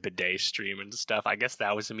dodging the bidet stream and stuff. I guess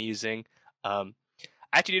that was amusing. I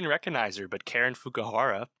actually didn't recognize her, but Karen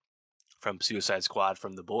Fukuhara from Suicide Squad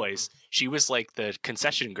from The Boys, she was like the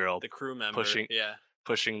concession girl, the crew member,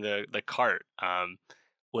 pushing the cart.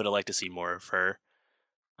 Would have liked to see more of her.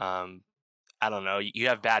 I don't know. You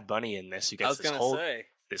have Bad Bunny in this. You get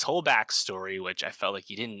this whole backstory, which I felt like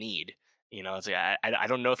you didn't need. You know, it's like I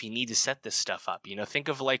don't know if you need to set this stuff up. You know, think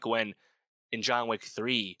of like when in John Wick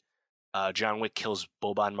 3, John Wick kills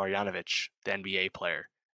Boban Marjanovic, the NBA player.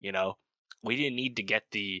 You know, we didn't need to get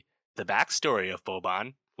the backstory of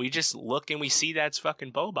Boban. We just look and we see that's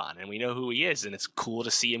fucking Boban, and we know who he is, and it's cool to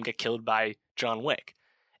see him get killed by John Wick.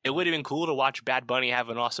 It would have been cool to watch Bad Bunny have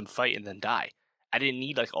an awesome fight and then die. I didn't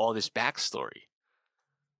need like all this backstory.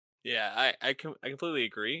 Yeah, I completely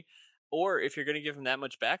agree. Or if you're going to give him that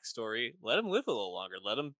much backstory, let him live a little longer.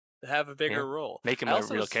 Let him have a bigger role. Make him a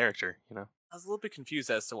real character, you know. I was a little bit confused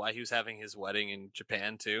as to why he was having his wedding in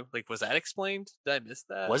Japan too. Like, was that explained? Did I miss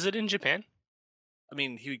that? Was it in Japan? I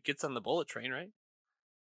mean, he gets on the bullet train, right?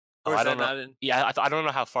 Or I don't know. Yeah, I don't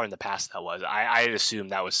know how far in the past that was. I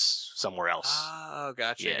assumed that was somewhere else. Oh,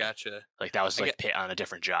 gotcha. Like that was like Pitt on a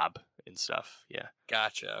different job and stuff. Yeah.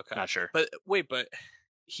 Gotcha. Okay. Not sure. But wait,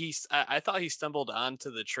 I thought he stumbled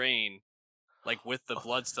onto the train, like with the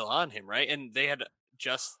blood still on him, right? And they had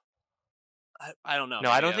just I don't know. No,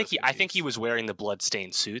 I Maybe don't think was he. I think he confused. was wearing the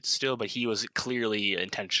bloodstained suits still, but he was clearly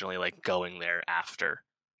intentionally like going there after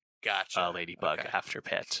Gotcha. Ladybug, Okay. after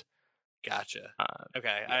Pitt. Gotcha.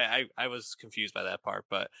 Okay. Yeah. I was confused by that part,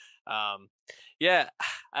 but yeah,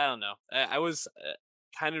 I don't know. I was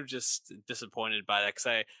kind of just disappointed by that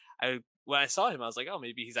because I when I saw him, I was like, oh,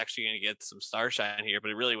 maybe he's actually going to get some starshine here,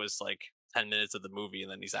 but it really was like 10 minutes of the movie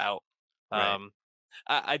and then he's out. Right.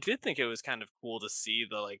 I did think it was kind of cool to see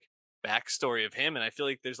the like backstory of him, and I feel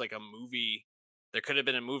like there's like a movie. There could have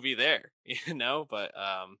been a movie there, but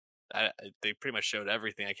they pretty much showed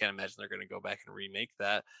everything. I can't imagine they're going to go back and remake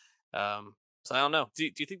that. So I don't know. Do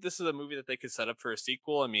you think this is a movie that they could set up for a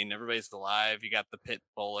sequel? I mean, everybody's alive. You got the Pitt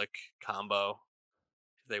Bullock combo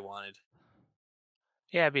if they wanted.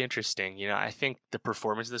 Yeah, it'd be interesting. I think the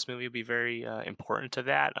performance of this movie would be very important to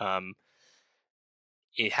that.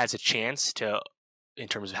 It has a chance to, in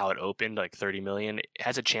terms of how it opened, like 30 million, it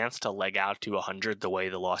has a chance to leg out to 100 the way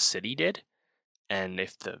The Lost City did. And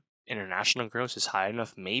if the international gross is high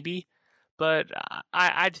enough, maybe. But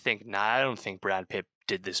I'd think not. I don't think Brad Pitt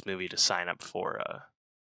did this movie to sign up for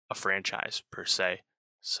a franchise per se.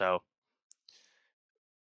 So,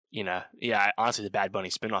 yeah, honestly, the Bad Bunny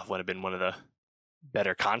spinoff would have been one of the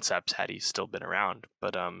better concepts had he still been around.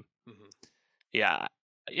 But yeah,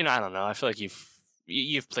 I don't know. I feel like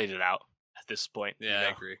you've played it out at this point. Yeah,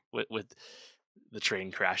 I agree. With the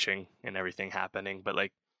train crashing and everything happening, but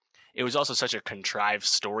like it was also such a contrived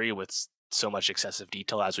story with so much excessive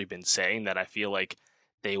detail, as we've been saying, that I feel like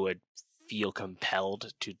they would feel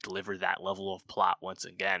compelled to deliver that level of plot once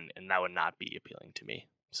again, and that would not be appealing to me.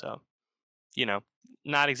 So,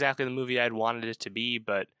 not exactly the movie I'd wanted it to be,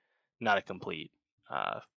 but not a complete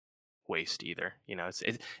waste either.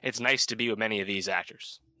 It's nice to be with many of these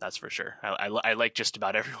actors. That's for sure. I like just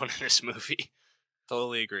about everyone in this movie.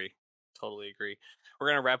 Totally agree. We're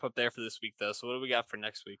gonna wrap up there for this week, though. So what do we got for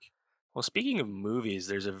next week? Well, speaking of movies,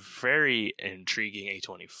 there's a very intriguing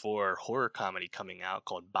A24 horror comedy coming out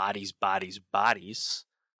called Bodies, Bodies, Bodies,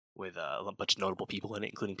 with a bunch of notable people in it,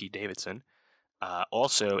 including Pete Davidson.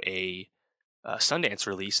 Also, a Sundance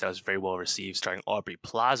release that was very well received, starring Aubrey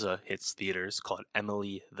Plaza, hits theaters, called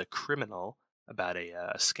Emily the Criminal, about a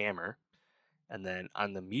scammer. And then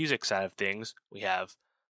on the music side of things, we have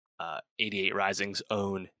 88 Rising's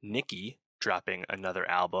own Nicki dropping another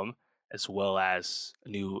album, as well as a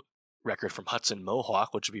new record from Hudson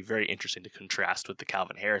Mohawk, which would be very interesting to contrast with the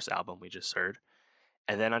Calvin Harris album we just heard.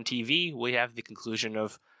 And then on TV, we have the conclusion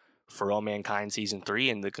of For All Mankind Season 3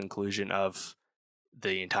 and the conclusion of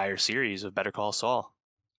the entire series of Better Call Saul.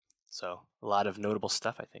 So a lot of notable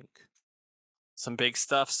stuff, I think. Some big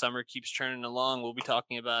stuff. Summer keeps churning along. We'll be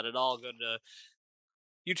talking about it all. Go to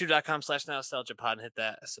youtube.com/nostalgiapod and hit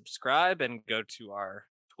that subscribe, and go to our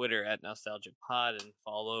Twitter @nostalgiapod and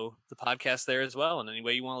follow the podcast there as well in any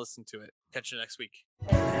way you want to listen to it. Catch you next week.